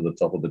getting to the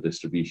top of the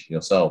distribution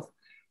yourself.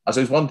 I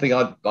suppose one thing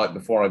I'd like,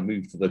 before I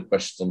move to the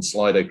questions on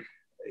Slido,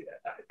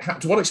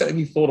 to what extent have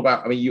you thought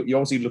about, I mean, you're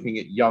obviously looking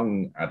at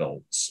young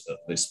adults at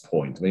this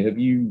point. I mean, are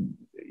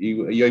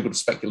you able to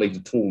speculate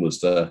at all as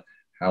to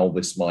how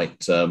this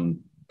might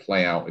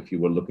play out if you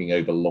were looking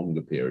over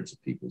longer periods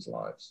of people's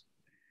lives?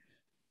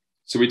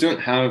 So we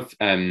don't have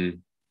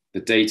the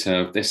data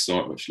of this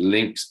sort, which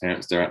links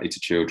parents directly to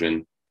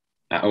children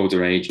at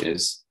older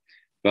ages.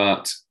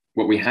 But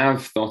what we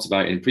have thought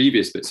about in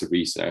previous bits of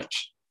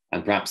research,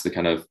 and perhaps the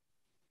kind of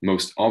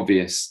most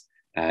obvious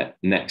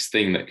next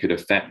thing that could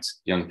affect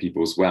young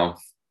people's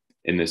wealth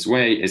in this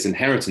way, is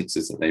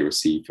inheritances that they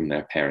receive from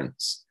their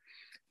parents.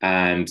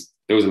 And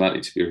those are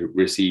likely to be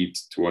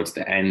received towards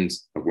the end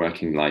of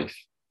working life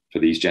for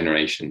these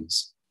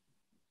generations.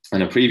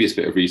 And a previous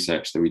bit of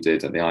research that we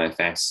did at the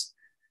IFS,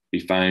 we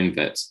found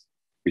that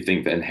we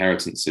think that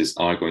inheritances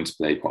are going to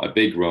play quite a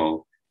big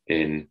role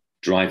in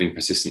driving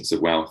persistence of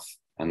wealth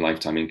and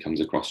lifetime incomes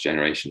across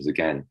generations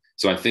again.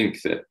 So I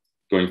think that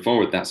going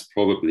forward, that's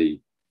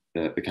probably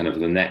the kind of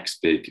the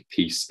next big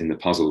piece in the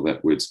puzzle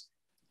that would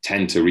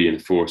tend to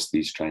reinforce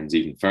these trends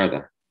even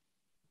further.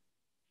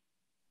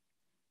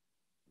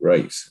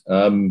 Great.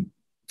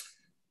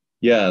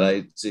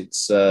 Yeah,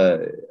 it's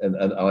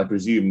and I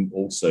presume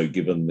also,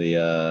 given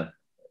the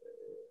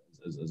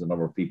as a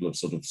number of people have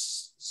sort of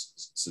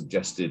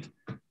suggested,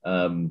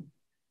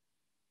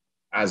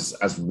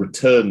 as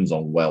returns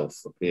on wealth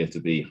appear to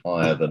be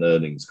higher than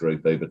earnings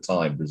growth over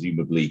time,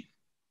 presumably,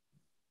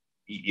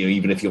 you know,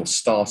 even if you're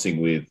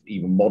starting with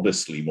even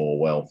modestly more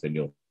wealth in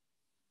your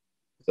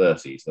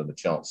 30s, then the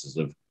chances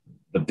of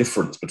the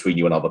difference between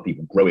you and other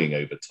people growing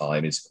over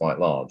time is quite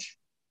large.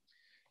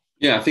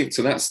 Yeah, I think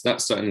so. That's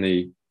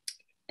certainly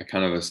a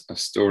kind of a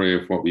story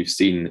of what we've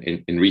seen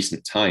in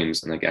recent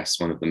times. And I guess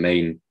one of the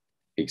main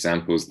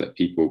examples that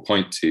people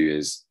point to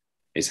is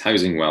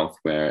housing wealth,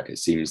 where it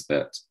seems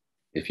that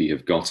if you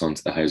have got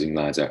onto the housing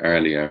ladder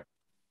earlier,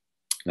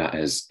 that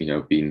has,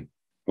 been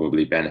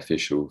probably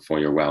beneficial for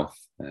your wealth,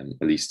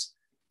 at least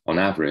on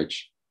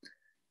average.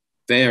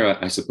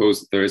 There, I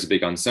suppose there is a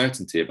big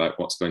uncertainty about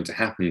what's going to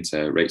happen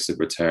to rates of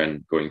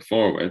return going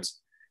forward.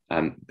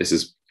 This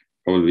has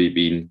probably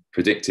been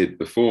predicted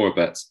before,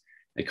 but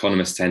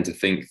economists tend to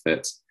think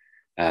that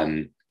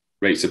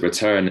rates of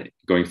return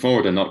going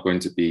forward are not going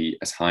to be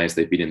as high as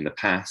they've been in the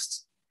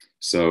past.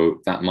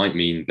 So that might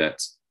mean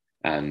that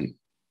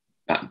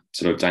that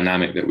sort of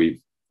dynamic that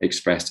we've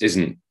expressed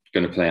isn't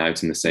going to play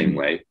out in the same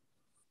way.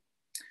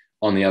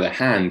 On the other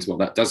hand, what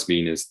that does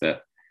mean is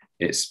that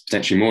it's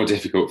potentially more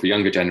difficult for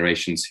younger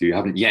generations who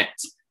haven't yet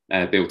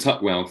built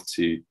up wealth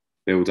to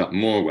build up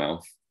more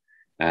wealth,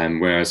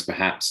 whereas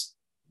perhaps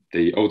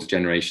the older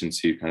generations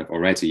who kind of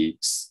already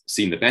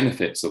seen the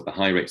benefits of the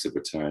high rates of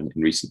return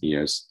in recent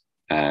years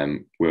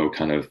will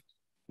kind of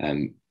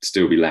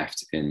still be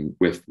left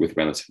with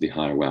relatively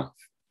higher wealth.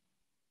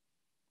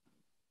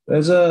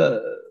 There's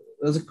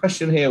a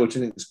question here which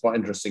I think is quite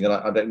interesting, and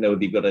I don't know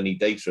whether you've got any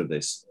data of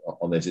this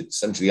on this. It's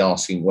essentially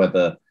asking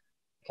whether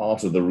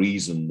part of the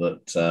reason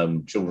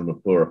that children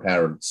of poorer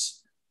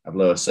parents have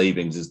lower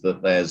savings is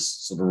that there's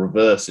sort of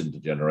reverse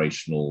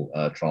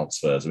intergenerational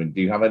transfers. I mean,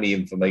 do you have any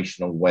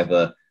information on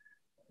whether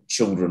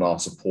children are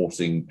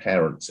supporting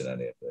parents in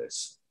any of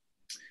this?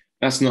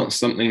 That's not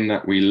something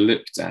that we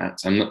looked at.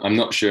 I'm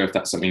not sure if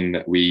that's something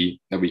that we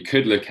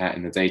could look at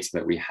in the data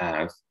that we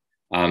have.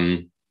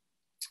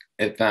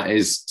 If that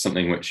is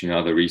something which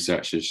other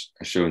researchers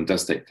have shown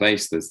does take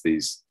place, there's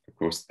these, of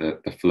course,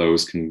 the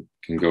flows can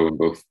go in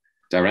both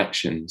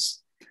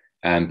directions.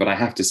 But I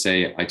have to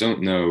say, I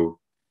don't know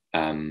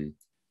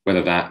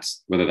whether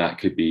that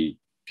could be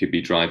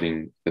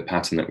driving the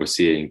pattern that we're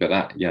seeing. But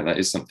that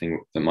is something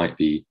that might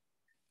be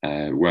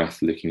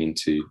worth looking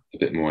into a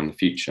bit more in the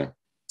future.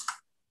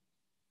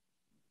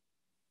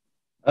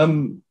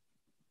 And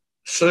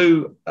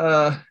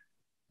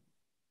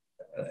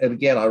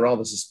again, I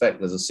rather suspect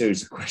there's a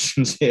series of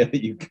questions here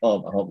that you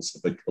can't answer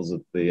because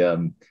of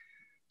the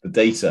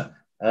data.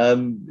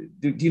 Do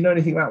you know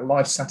anything about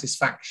life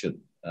satisfaction,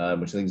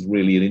 which I think is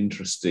really a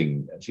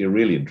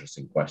really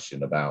interesting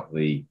question about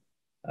the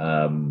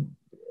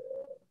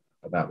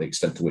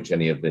extent to which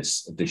any of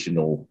this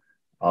additional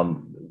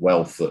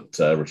wealth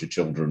that richer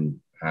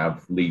children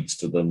have leads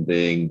to them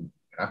being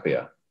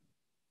happier?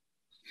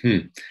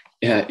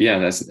 Yeah,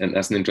 that's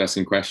an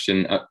interesting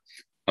question.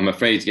 I'm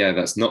afraid,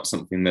 that's not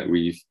something that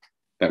we've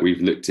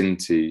looked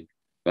into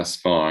thus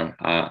far.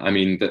 I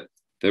mean, that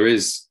there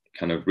is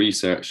kind of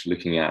research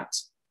looking at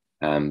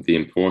the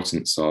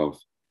importance of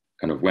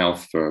kind of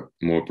wealth for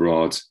more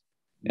broad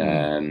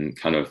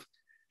kind of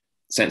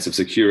sense of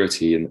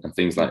security and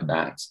things like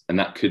that. And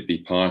that could be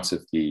part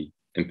of the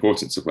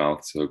importance of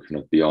wealth, so kind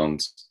of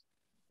beyond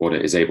what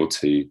it is able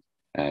to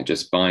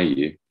just buy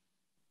you.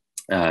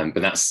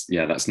 But that's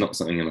not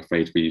something I'm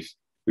afraid we've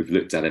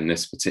looked at in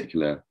this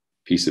particular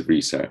piece of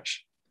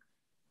research.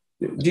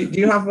 Do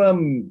you have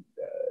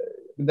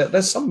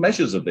there's some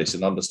measures of this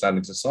in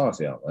understanding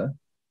society, aren't there?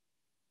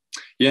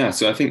 Yeah,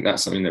 so I think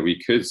that's something that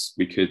we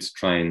could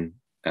try and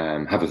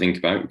have a think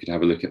about. We could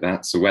have a look at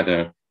that. So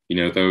whether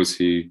those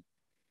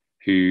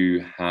who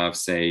have,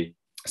 say,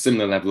 a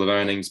similar level of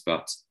earnings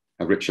but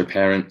have richer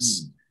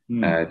parents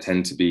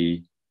tend to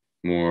be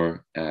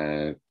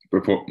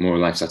report more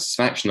life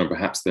satisfaction, or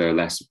perhaps they're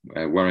less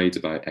worried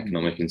about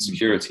economic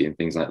insecurity and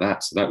things like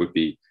that. So that would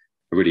be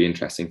a really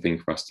interesting thing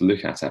for us to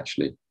look at,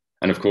 actually.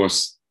 And of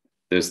course,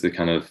 there's the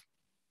kind of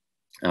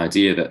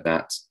idea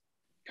that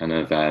kind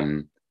of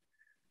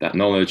that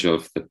knowledge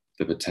of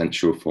the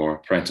potential for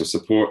parental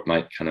support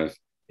might kind of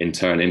in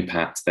turn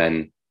impact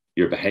then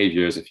your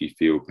behaviors. If you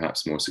feel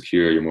perhaps more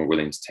secure, you're more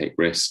willing to take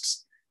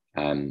risks.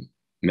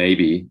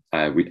 Maybe,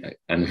 I'm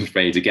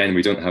afraid, again,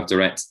 we don't have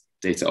direct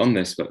data on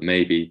this, but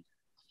maybe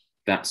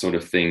that sort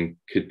of thing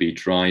could be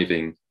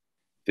driving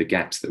the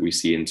gaps that we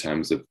see in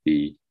terms of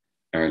the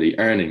early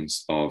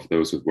earnings of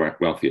those with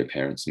wealthier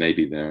parents.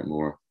 Maybe they're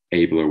more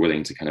able or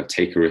willing to kind of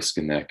take a risk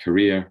in their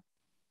career,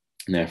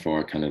 and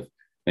therefore kind of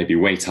maybe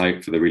wait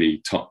out for the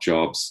really top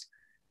jobs,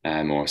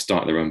 or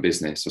start their own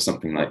business or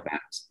something like that.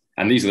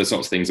 And these are the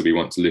sorts of things that we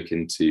want to look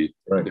into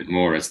a bit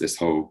more as the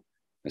whole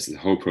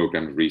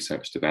program of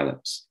research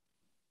develops.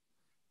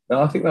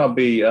 No, I think that would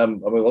be,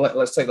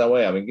 let's take that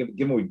away. I mean,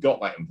 given we've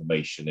got that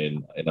information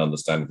in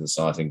understanding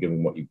society, and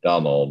given what you've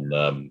done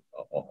on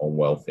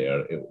wealth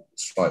here, it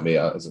strikes me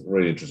as a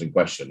really interesting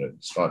question.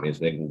 It strikes me as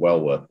being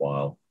well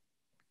worthwhile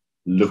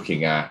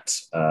looking at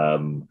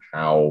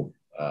how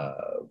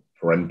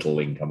parental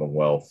income and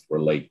wealth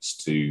relates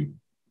to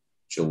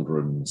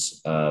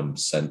children's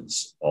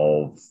sense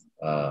of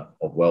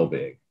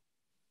well-being.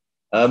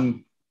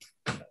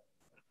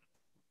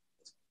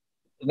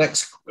 The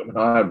next,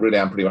 I really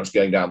am pretty much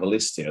going down the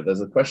list here.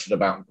 There's a question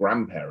about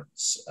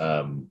grandparents'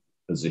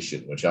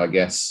 position, which I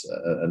guess,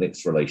 and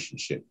its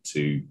relationship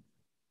to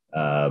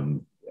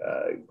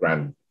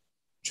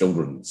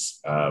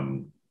grandchildren's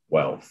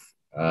wealth.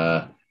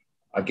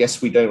 I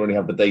guess we don't really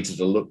have the data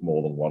to look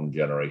more than one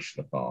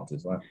generation apart.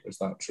 Is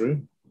that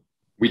true?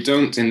 We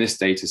don't in this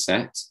data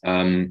set.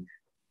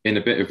 In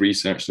a bit of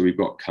research that we've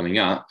got coming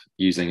up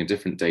using a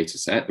different data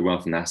set, the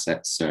Wealth and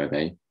Assets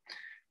Survey,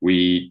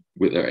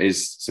 there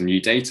is some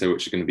new data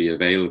which are going to be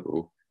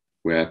available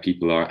where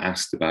people are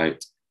asked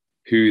about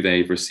who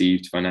they've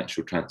received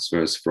financial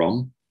transfers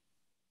from.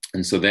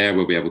 And so there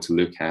we'll be able to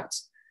look at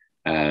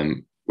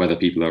whether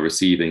people are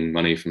receiving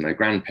money from their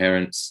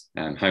grandparents,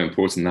 how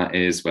important that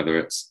is, whether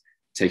it's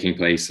taking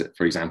place at,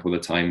 for example, the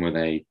time where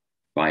they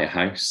buy a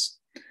house.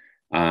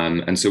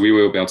 And so we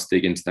will be able to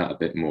dig into that a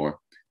bit more.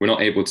 We're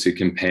not able to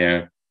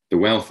compare the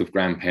wealth of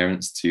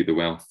grandparents to the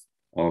wealth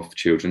of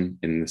children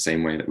in the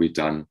same way that we've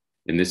done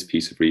in this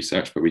piece of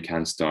research, but we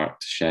can start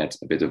to shed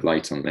a bit of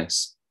light on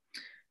this.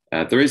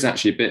 There is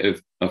actually a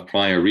bit of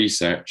prior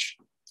research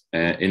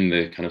in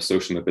the kind of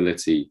social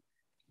mobility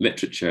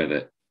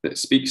literature that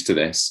speaks to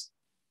this,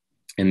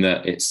 in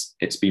that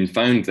it's been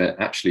found that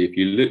actually if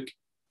you look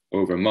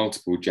over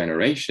multiple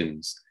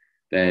generations,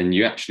 then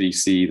you actually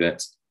see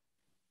that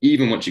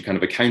even once you kind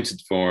of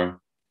accounted for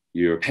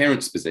your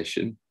parents'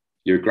 position,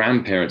 your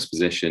grandparents'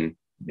 position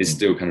is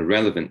still kind of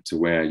relevant to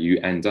where you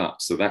end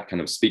up. So that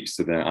kind of speaks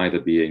to there either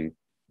being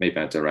maybe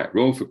a direct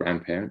role for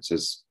grandparents,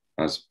 as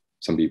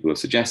some people have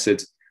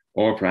suggested,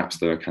 or perhaps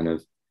there are kind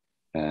of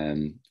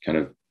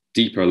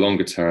deeper,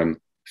 longer term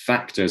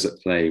factors at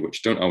play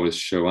which don't always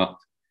show up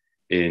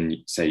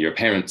in, say, your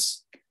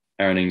parents'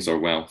 earnings or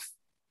wealth,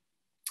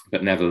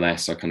 but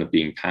nevertheless are kind of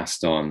being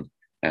passed on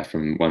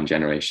from one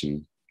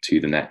generation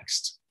to the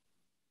next.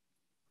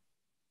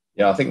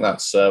 Yeah, I think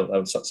that's some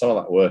of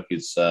that work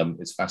is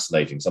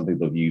fascinating. Some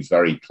people have used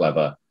very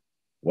clever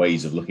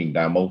ways of looking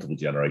down multiple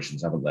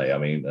generations, haven't they? I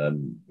mean,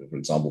 for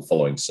example,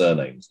 following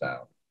surnames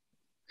down.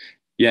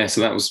 Yeah,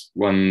 so that was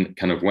one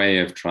kind of way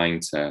of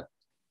trying to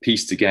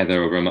piece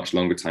together over a much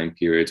longer time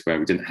period where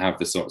we didn't have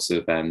the sorts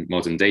of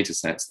modern data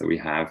sets that we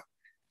have,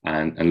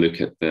 and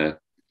look at the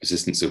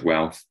persistence of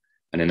wealth.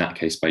 And in that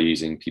case, by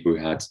using people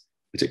who had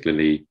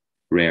particularly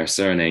rare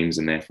surnames,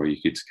 and therefore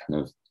you could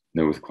kind of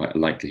know with quite a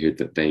likelihood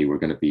that they were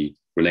going to be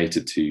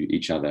related to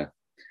each other,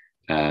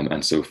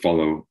 and so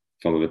follow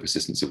the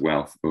persistence of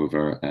wealth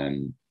over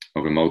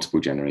multiple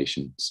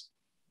generations.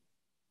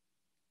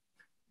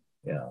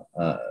 Yeah,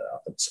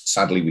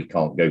 sadly we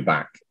can't go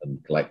back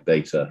and collect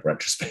data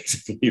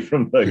retrospectively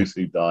from those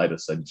who died a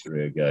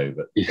century ago.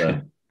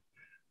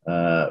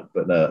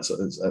 But no,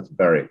 that's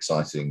very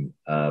exciting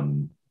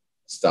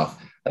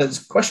stuff.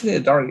 There's a question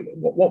here, Darren.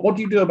 What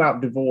do you do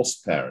about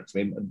divorced parents? I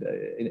mean,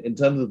 in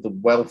terms of the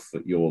wealth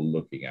that you're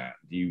looking at,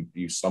 do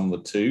you sum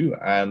the two?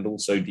 And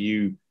also, have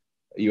you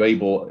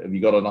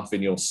got enough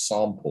in your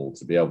sample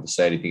to be able to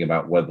say anything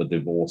about whether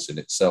divorce in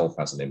itself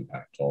has an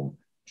impact on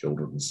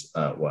children's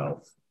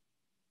wealth?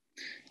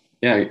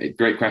 Yeah,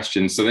 great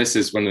question. So this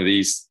is one of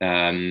these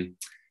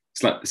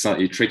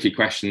slightly tricky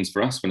questions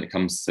for us when it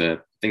comes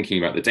to thinking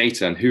about the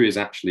data and who is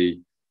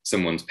actually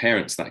someone's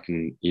parents. That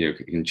can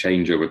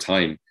change over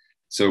time.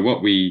 So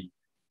what we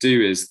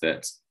do is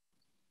that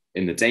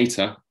in the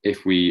data,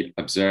 if we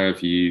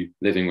observe you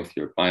living with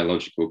your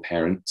biological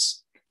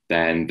parents,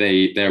 then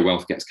their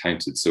wealth gets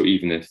counted. So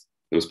even if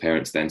those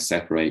parents then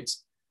separate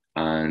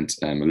and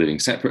are living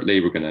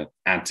separately, we're going to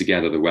add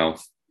together the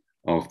wealth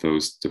of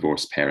those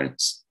divorced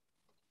parents.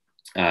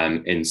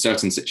 In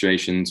certain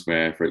situations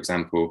where, for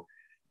example,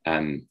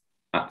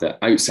 at the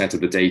outset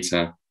of the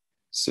data,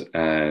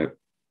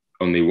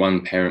 only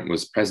one parent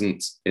was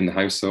present in the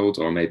household,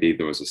 or maybe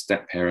there was a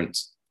step parent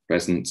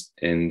present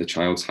in the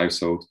child's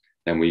household,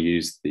 then we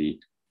use the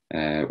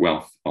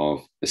wealth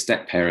of the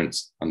step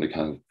parents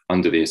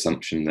under the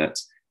assumption that,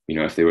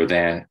 if they were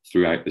there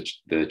throughout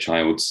the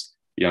child's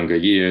younger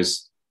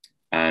years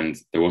and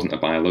there wasn't a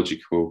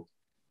biological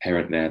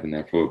parent there, then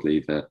they're probably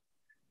the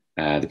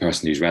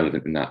person who's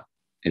relevant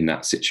in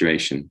that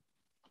situation.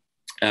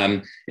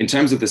 In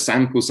terms of the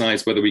sample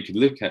size, whether we could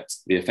look at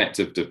the effect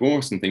of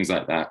divorce and things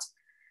like that,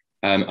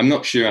 I'm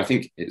not sure. I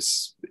think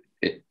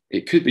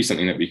it could be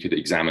something that we could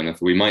examine.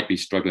 If we might be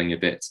struggling a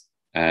bit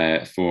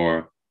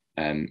for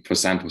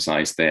sample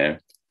size there,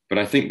 but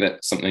I think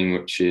that something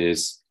which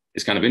is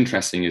kind of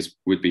interesting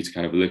would be to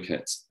kind of look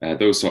at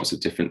those sorts of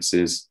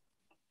differences.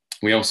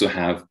 We also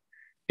have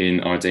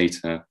in our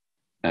data,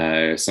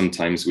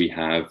 sometimes we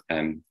have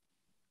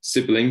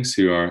siblings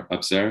who are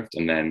observed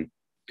and then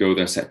go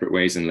their separate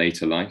ways in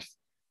later life,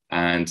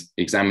 and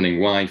examining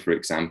why, for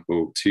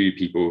example, two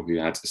people who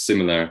had a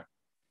similar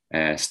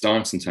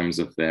start in terms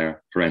of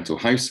their parental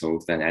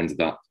household then ended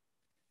up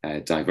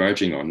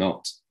diverging or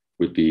not,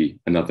 would be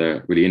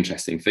another really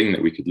interesting thing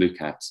that we could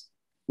look at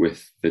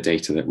with the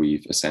data that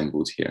we've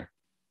assembled here.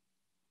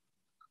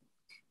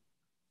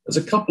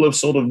 There's a couple of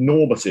sort of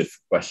normative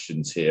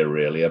questions here,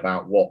 really,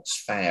 about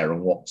what's fair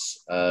and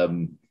what's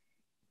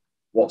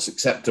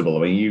acceptable.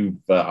 I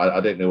mean,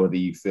 I don't know whether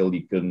you feel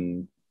you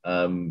can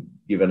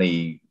give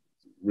any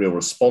real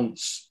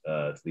response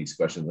to these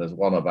questions. There's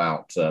one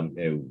about,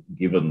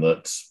 given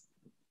that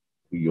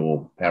who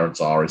your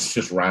parents are is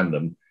just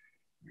random,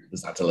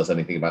 does that tell us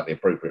anything about the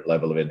appropriate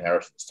level of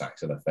inheritance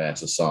tax in a fair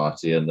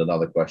society? And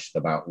another question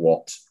about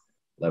what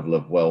level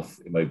of wealth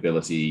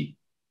immobility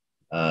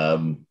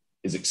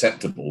is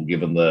acceptable,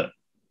 given that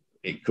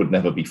it could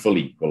never be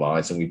fully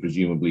equalized, and we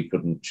presumably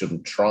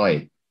shouldn't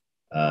try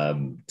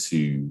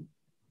to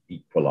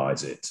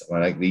equalize it.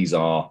 I think these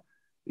are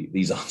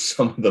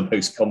some of the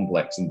most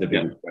complex and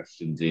difficult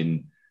questions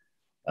in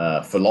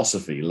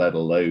philosophy, let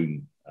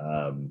alone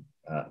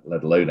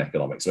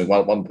economics. I mean,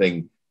 one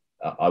thing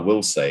I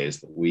will say is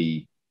that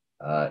we,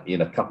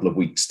 in a couple of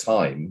weeks'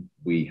 time,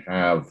 we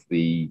have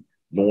the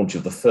launch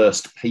of the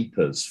first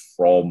papers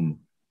from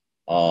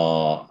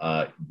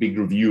our big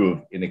review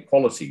of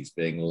inequalities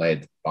being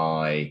led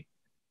by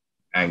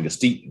Angus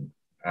Deaton.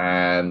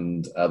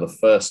 And the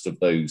first of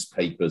those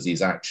papers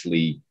is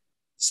actually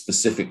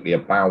specifically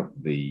about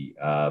the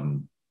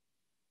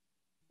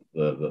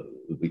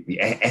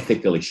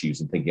ethical issues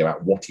and thinking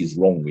about what is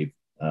wrong with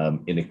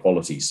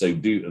inequality.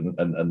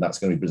 And that's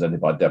going to be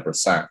presented by Deborah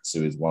Sachs,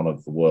 who is one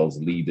of the world's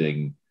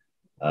leading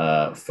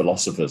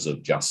philosophers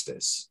of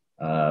justice.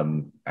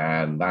 And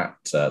that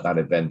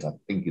event, I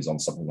think, is on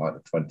something like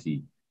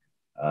the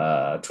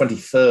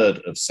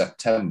 23rd of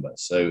September.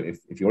 So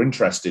if you're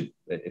interested,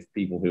 if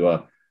people who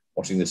are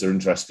watching this are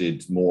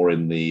interested more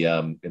in the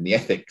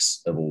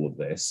ethics of all of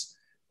this,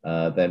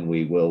 then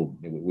we will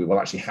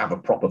actually have a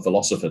proper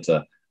philosopher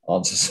to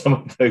answer some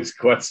of those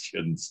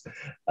questions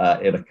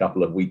in a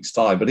couple of weeks'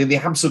 time. But in the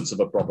absence of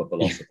a proper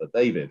philosopher,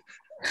 David,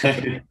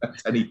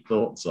 any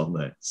thoughts on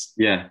this?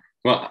 Yeah,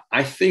 well,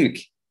 I think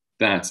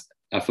that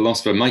a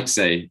philosopher might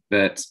say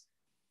that,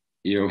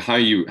 you know, how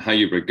you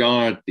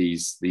regard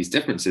these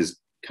differences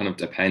kind of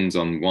depends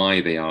on why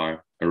they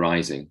are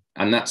arising,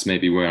 and that's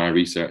maybe where our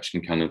research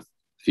can kind of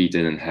feed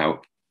in and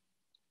help.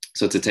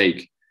 So to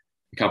take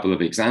a couple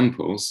of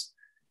examples,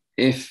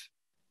 if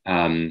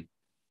a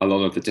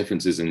lot of the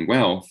differences in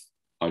wealth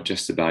are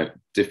just about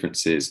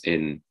differences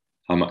in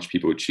how much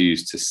people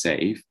choose to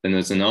save, then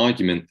there's an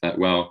argument that,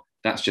 well,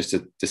 that's just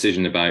a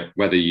decision about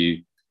whether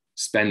you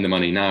spend the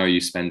money now or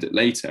you spend it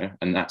later.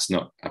 And that's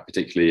not a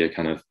particularly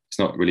it's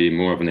not really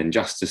more of an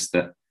injustice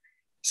that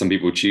some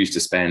people choose to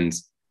spend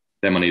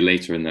their money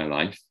later in their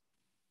life.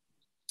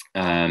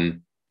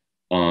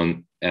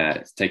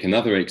 Take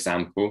another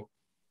example,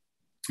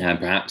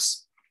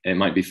 perhaps it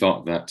might be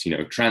thought that, you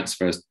know,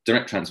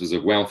 direct transfers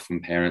of wealth from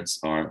parents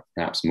are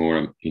perhaps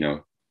more, you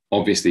know,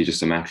 obviously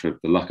just a matter of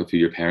the luck of who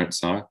your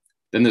parents are.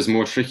 Then there's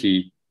more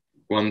tricky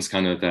ones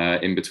kind of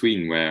in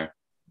between, where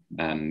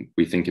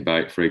we think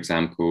about, for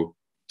example,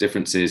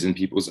 differences in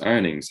people's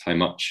earnings. How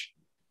much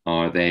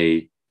are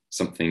they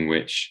something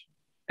which,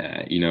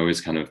 you know, is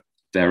kind of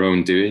their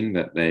own doing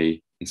that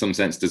they in some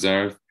sense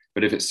deserve?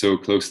 But if it's so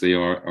closely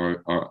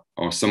or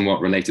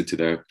somewhat related to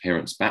their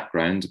parents'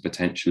 background,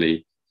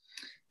 potentially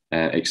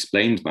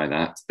explained by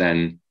that,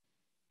 then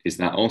is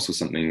that also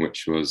something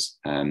which was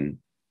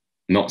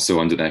not so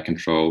under their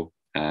control,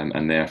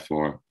 and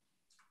therefore,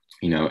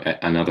 you know,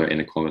 another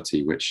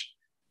inequality which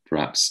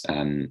perhaps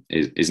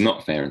is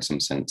not fair in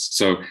some sense.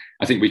 So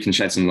I think we can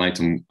shed some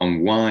light on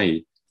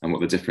why and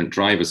what the different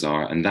drivers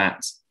are, and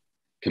that,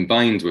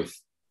 combined with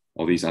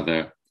all these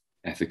other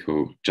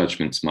ethical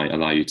judgments, might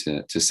allow you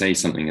to say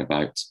something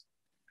about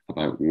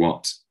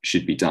what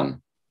should be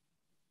done.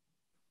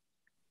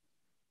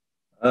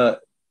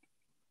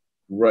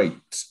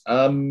 Great.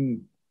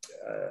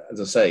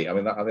 As I say, I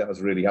mean, I think that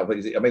was really helpful.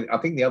 I mean, I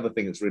think the other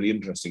thing that's really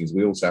interesting is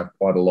we also have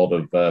quite a lot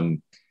of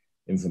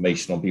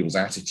information on people's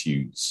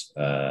attitudes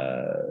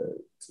to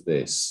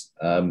this.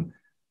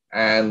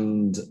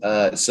 And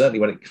certainly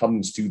when it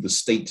comes to the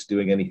state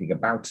doing anything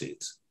about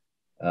it,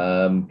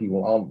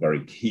 people aren't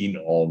very keen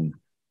on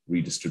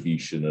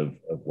redistribution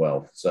of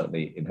wealth.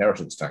 Certainly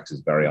inheritance tax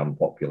is very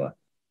unpopular.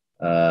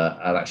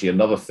 And actually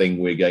another thing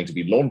we're going to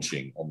be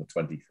launching on the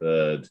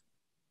 23rd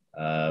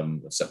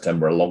of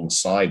September,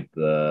 alongside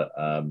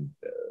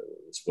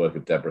this work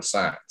of Deborah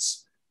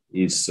Sachs,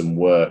 is some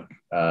work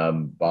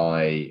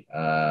by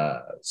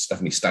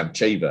Stephanie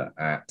Stadcheva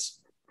at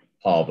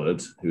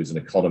Harvard, who is an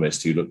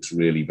economist who looks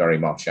really very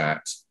much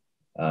at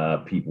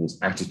people's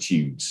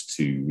attitudes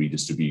to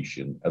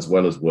redistribution, as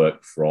well as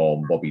work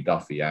from Bobby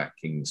Duffy at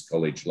King's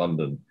College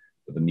London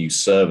with a new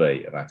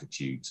survey of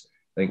attitudes.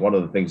 I think one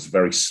of the things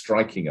very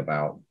striking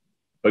about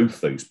both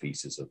those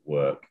pieces of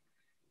work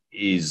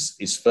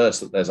is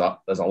first that there's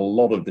a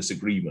lot of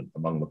disagreement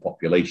among the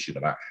population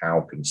about how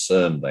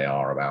concerned they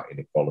are about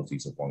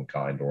inequalities of one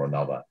kind or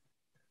another,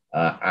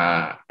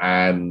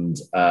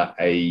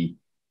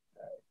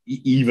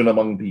 even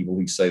among people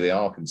who say they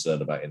are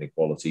concerned about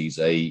inequalities,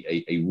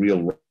 a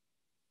real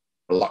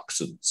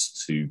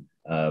reluctance to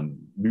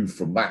move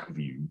from that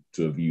view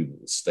to a view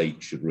that the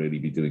state should really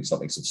be doing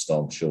something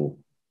substantial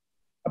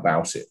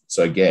about it.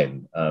 So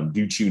again,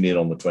 do tune in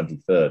on the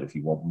 23rd if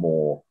you want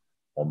more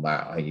on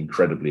that. I think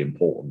incredibly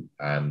important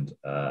and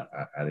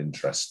an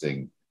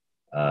interesting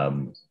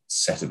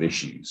set of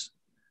issues.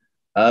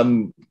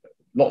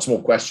 Lots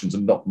more questions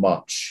and not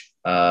much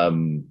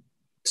time.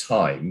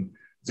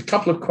 There's a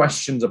couple of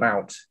questions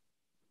about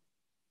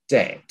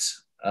debt.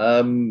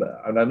 And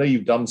I know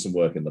you've done some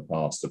work in the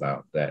past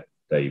about debt,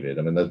 David.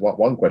 I mean, there's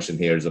one question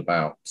here is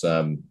about,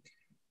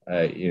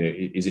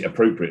 is it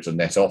appropriate to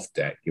net off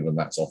debt, given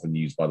that's often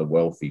used by the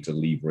wealthy to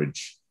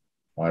leverage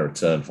high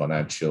return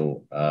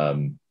financial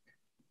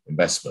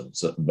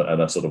investments? And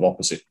a sort of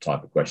opposite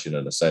type of question,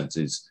 in a sense,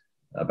 is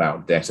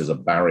about debt as a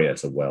barrier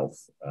to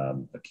wealth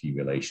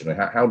accumulation.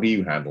 How do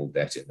you handle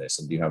debt in this?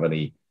 And do you have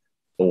any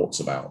thoughts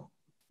about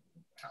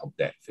how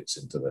debt fits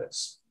into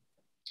this?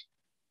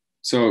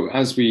 So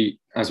as we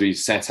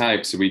set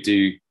out, so we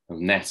do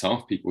net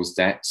off people's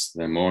debts,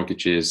 their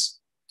mortgages,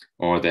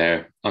 or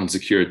their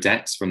unsecured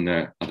debts from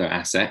their other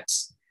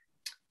assets.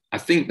 I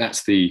think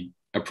that's the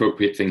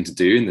appropriate thing to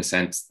do, in the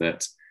sense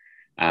that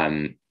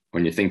when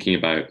you're thinking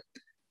about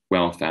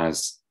wealth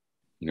as,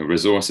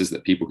 resources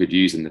that people could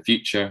use in the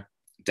future,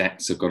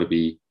 debts have got to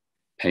be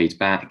paid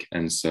back,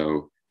 and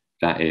so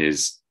that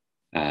is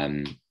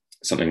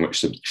something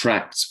which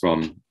subtracts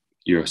from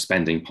your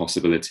spending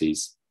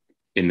possibilities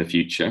in the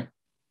future.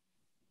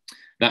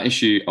 That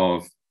issue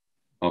of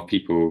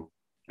people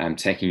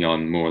taking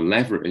on more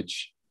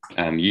leverage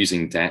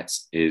using debt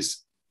is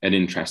an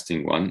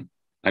interesting one.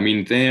 I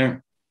mean,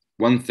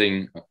 one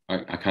thing,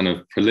 a kind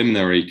of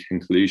preliminary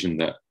conclusion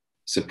that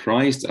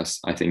surprised us,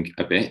 I think,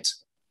 a bit,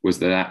 was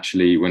that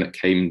actually when it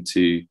came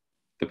to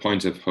the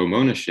point of home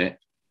ownership,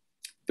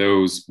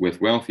 those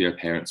with wealthier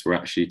parents were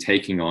actually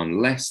taking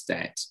on less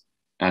debt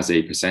as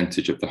a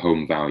percentage of the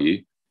home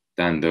value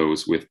than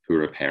those with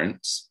poorer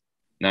parents.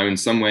 Now, in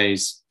some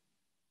ways,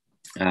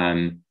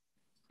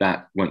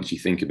 that, once you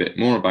think a bit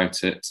more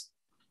about it,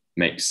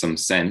 makes some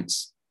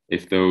sense.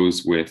 If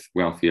those with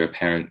wealthier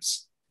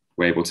parents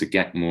were able to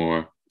get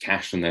more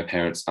cash from their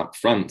parents up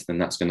front, then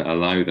that's going to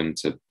allow them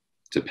to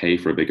pay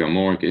for a bigger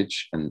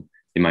mortgage, and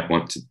they might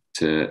want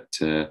to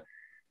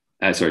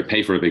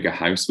pay for a bigger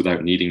house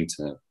without needing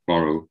to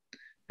borrow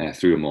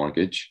through a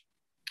mortgage.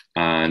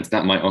 And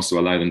that might also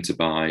allow them to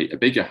buy a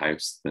bigger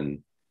house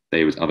than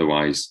they would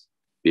otherwise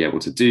be able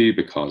to do,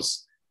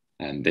 because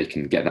they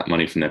can get that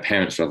money from their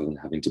parents rather than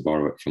having to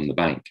borrow it from the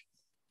bank.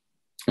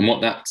 And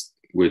what that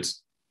would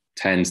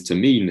tend to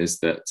mean is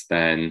that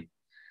then,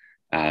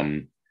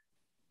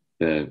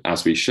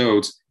 as we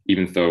showed,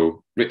 even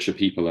though richer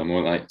people are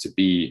more likely to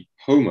be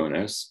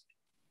homeowners,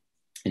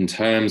 in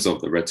terms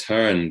of the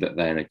return that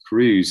then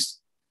accrues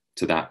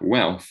to that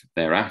wealth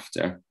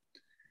thereafter,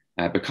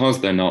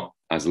 because they're not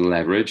as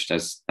leveraged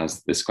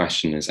as this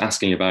question is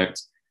asking about,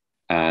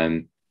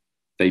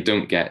 they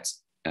don't get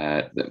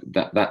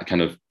that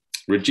kind of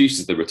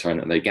reduces the return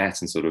that they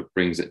get and sort of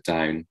brings it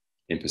down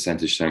in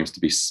percentage terms to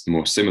be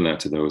more similar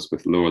to those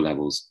with lower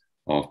levels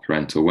of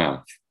parental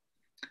wealth.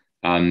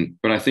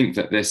 But I think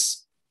that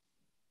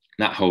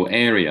that whole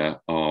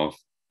area of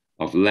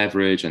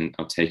leverage and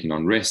of taking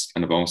on risk,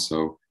 and of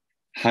also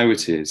how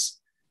it is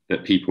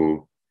that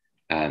people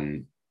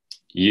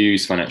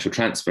use financial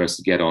transfers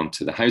to get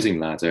onto the housing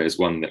ladder, is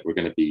one that we're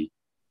going to be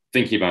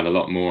thinking about a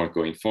lot more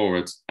going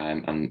forward,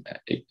 and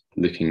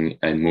looking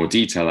in more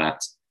detail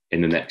at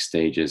in the next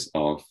stages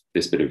of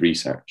this bit of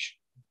research.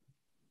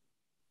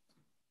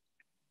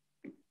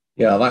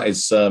 Yeah, that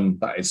is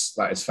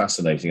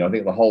fascinating. I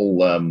think the whole,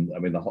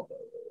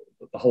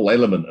 the whole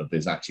element of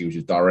this, actually, which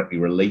is directly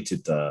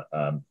related to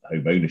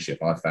home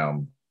ownership, I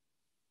found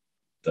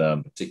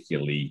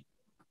particularly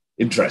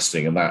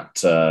interesting, and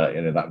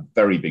that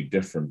very big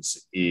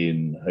difference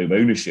in home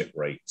ownership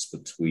rates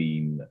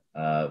between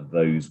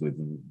those with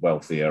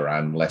wealthier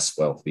and less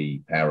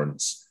wealthy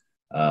parents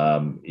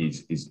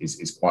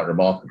is quite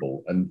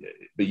remarkable.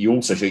 But you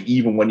also show,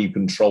 even when you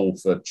control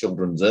for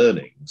children's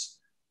earnings,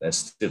 there's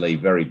still a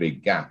very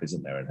big gap,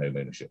 isn't there, in home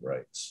ownership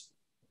rates?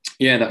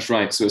 Yeah, that's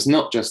right. So it's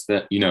not just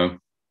that,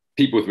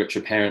 people with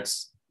richer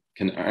parents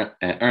can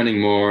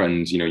earning more,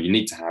 and, you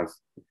need to have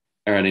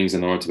earnings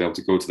in order to be able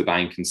to go to the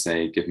bank and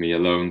say, give me a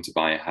loan to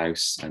buy a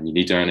house, and you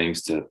need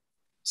earnings to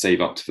save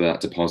up for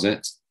that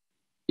deposit.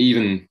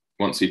 Even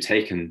once we've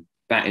taken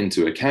that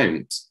into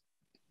account,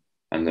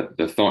 and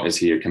the thought is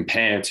here,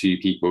 compare two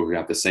people who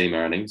have the same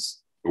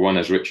earnings, the one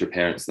has richer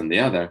parents than the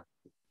other,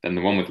 then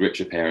the one with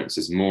richer parents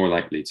is more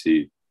likely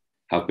to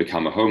have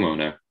become a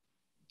homeowner.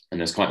 And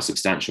there's quite a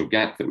substantial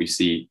gap that we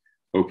see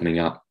opening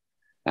up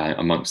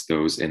amongst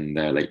those in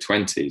their late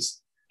 20s.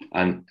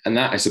 And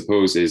that, I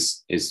suppose,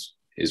 is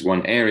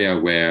one area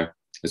where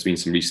there's been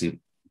some recent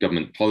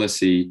government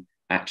policy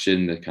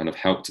action, the kind of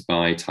Help to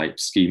Buy type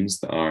schemes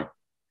that are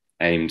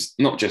aimed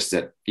not just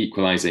at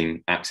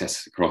equalizing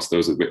access across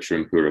those with richer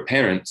and poorer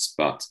parents,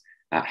 but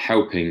at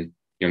helping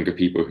younger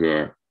people who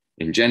are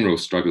in general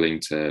struggling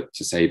to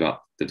save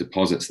up the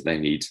deposits that they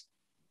need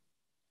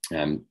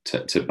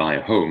to buy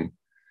a home.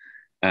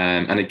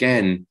 And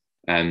again,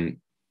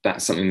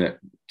 that's something that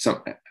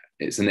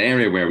it's an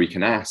area where we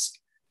can ask,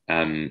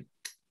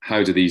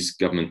 how do these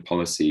government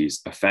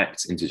policies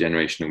affect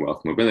intergenerational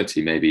wealth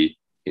mobility? Maybe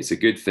it's a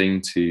good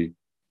thing to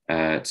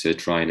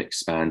try and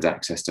expand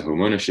access to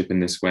home ownership in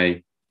this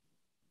way,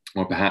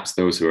 or perhaps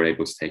those who are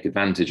able to take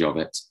advantage of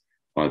it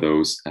are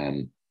those,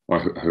 or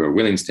who are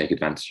willing to take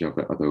advantage of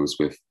it, are those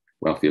with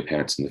wealthier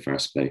parents in the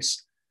first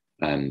place.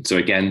 So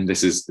again,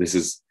 this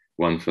is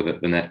one for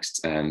the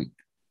next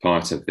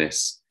part of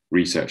this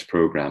research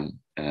program.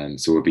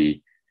 So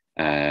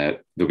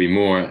there'll be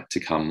more to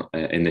come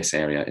in this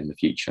area in the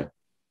future.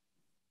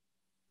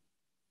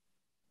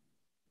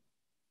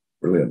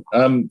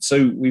 Brilliant.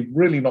 So we've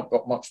really not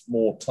got much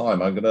more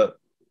time. I'm going to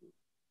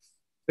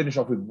finish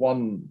off with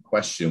one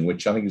question,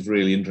 which I think is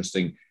really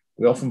interesting.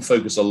 We often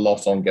focus a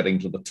lot on getting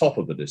to the top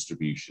of the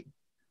distribution.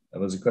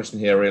 And there's a question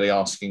here really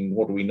asking,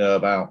 what do we know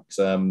about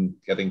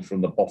getting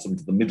from the bottom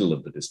to the middle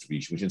of the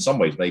distribution, which in some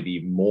ways may be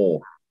even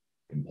more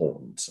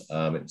important.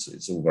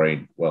 It's all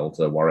very well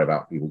to worry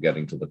about people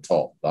getting to the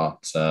top,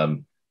 but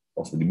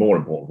possibly more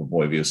important from the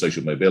point of view of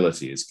social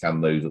mobility is, can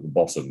those at the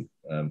bottom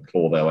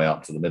claw their way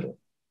up to the middle?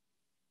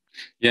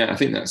 Yeah, I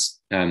think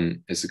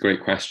it's a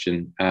great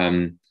question.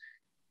 I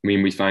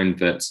mean, we find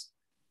that,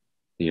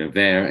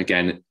 there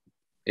again,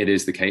 it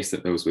is the case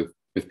that those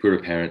with poorer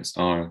parents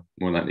are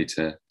more likely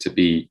to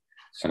be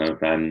kind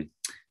of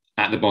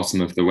at the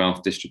bottom of the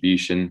wealth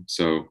distribution.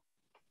 So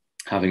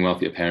having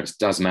wealthier parents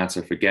does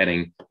matter for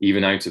getting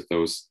even out of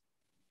those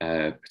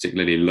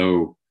particularly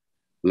low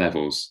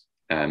levels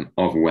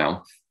of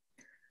wealth.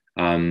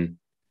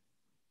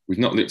 We've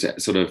not looked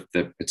at sort of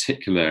the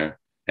particular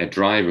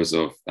drivers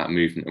of that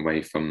movement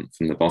away from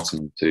the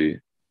bottom to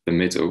the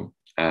middle.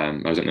 I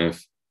don't know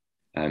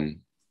if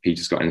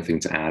Peter's got anything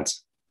to add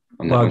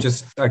on that. Well,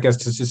 just I guess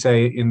just to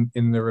say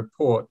in the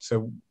report,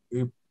 so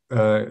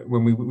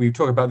when we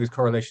talk about these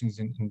correlations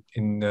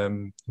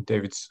in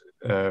David's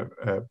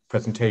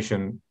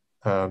presentation,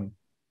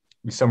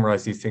 we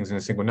summarize these things in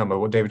a single number.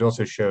 What David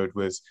also showed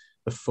was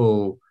the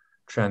full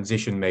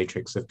transition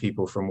matrix of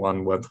people from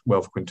one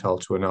wealth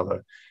quintile to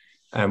another.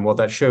 And what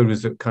that showed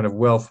was that kind of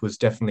wealth was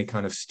definitely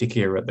kind of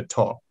stickier at the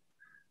top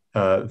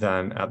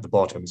than at the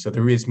bottom. So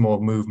there is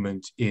more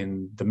movement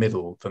in the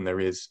middle than there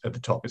is at the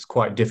top. It's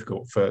quite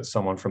difficult for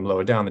someone from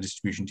lower down the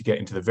distribution to get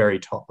into the very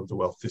top of the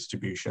wealth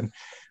distribution.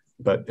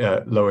 But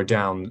lower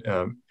down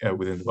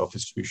within the wealth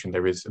distribution,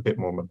 there is a bit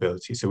more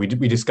mobility. So we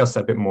discussed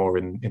that a bit more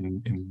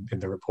in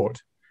the report.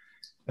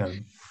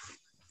 I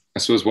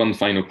suppose one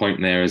final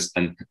point there is,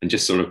 and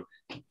just sort of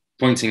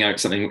pointing out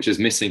something which is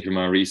missing from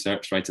our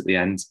research right at the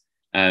end,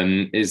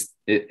 is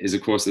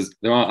of course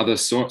there are other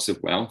sorts of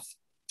wealth,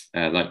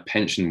 like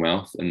pension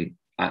wealth, and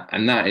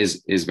that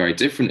is very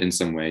different in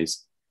some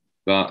ways.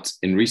 But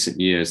in recent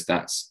years,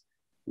 that's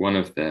one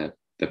of the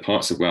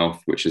parts of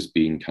wealth which has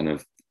been kind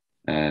of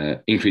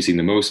increasing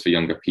the most for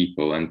younger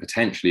people, and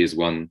potentially is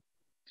one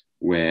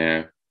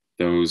where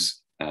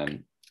those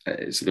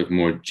it's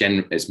more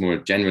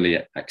generally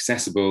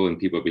accessible, and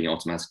people being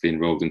automatically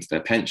enrolled into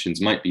their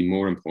pensions might be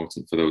more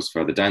important for those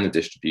further down the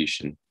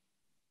distribution.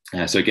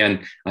 So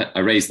again, I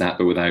raised that,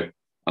 but without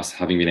us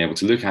having been able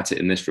to look at it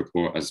in this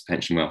report, as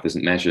pension wealth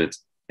isn't measured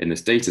in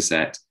this data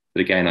set.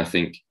 But again, I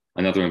think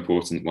another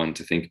important one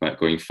to think about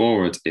going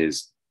forward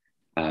is,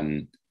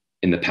 in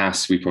the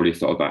past, we probably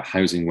thought about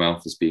housing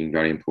wealth as being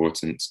very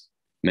important.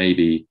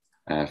 Maybe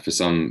for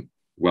some,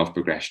 wealth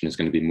progression is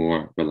going to be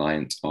more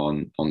reliant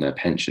on their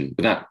pension,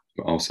 but that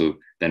also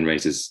then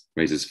raises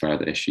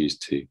further issues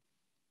too.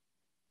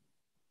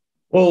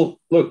 Well,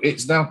 look,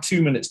 it's now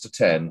 2 minutes to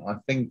 10. I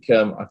think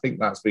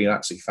that's been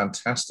absolutely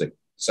fantastic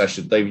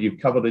session, David.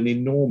 You've covered an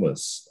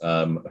enormous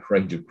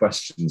range of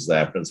questions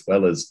there, as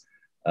well as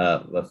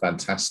the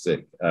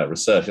fantastic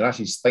research. And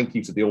actually, thank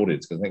you to the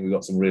audience, because I think we've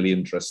got some really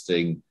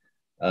interesting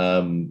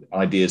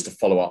ideas to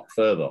follow up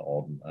further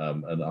on.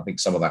 And I think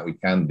some of that we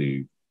can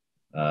do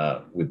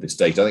with this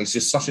data. I think it's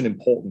just such an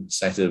important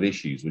set of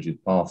issues, which is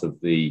part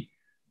of the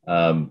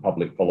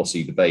public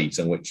policy debate,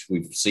 and which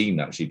we've seen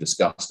actually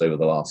discussed over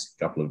the last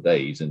couple of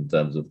days in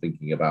terms of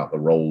thinking about the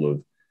role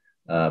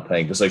of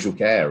paying for social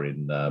care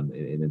in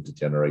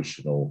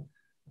intergenerational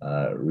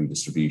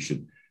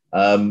redistribution.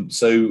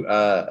 So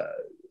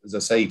as I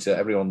say to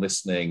everyone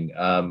listening,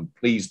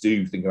 please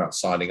do think about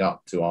signing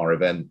up to our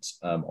event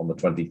on the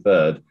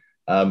 23rd,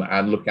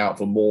 and look out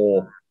for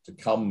more to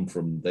come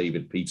from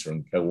David, Peter,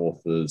 and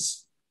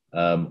co-authors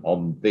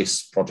on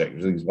this project,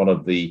 which I think is one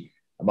of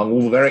among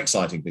all the very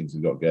exciting things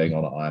we've got going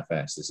on at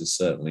IFS, this is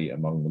certainly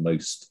among the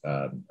most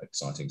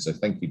exciting. So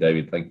thank you,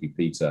 David, thank you,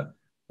 Peter,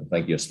 and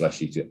thank you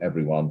especially to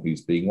everyone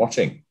who's been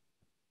watching.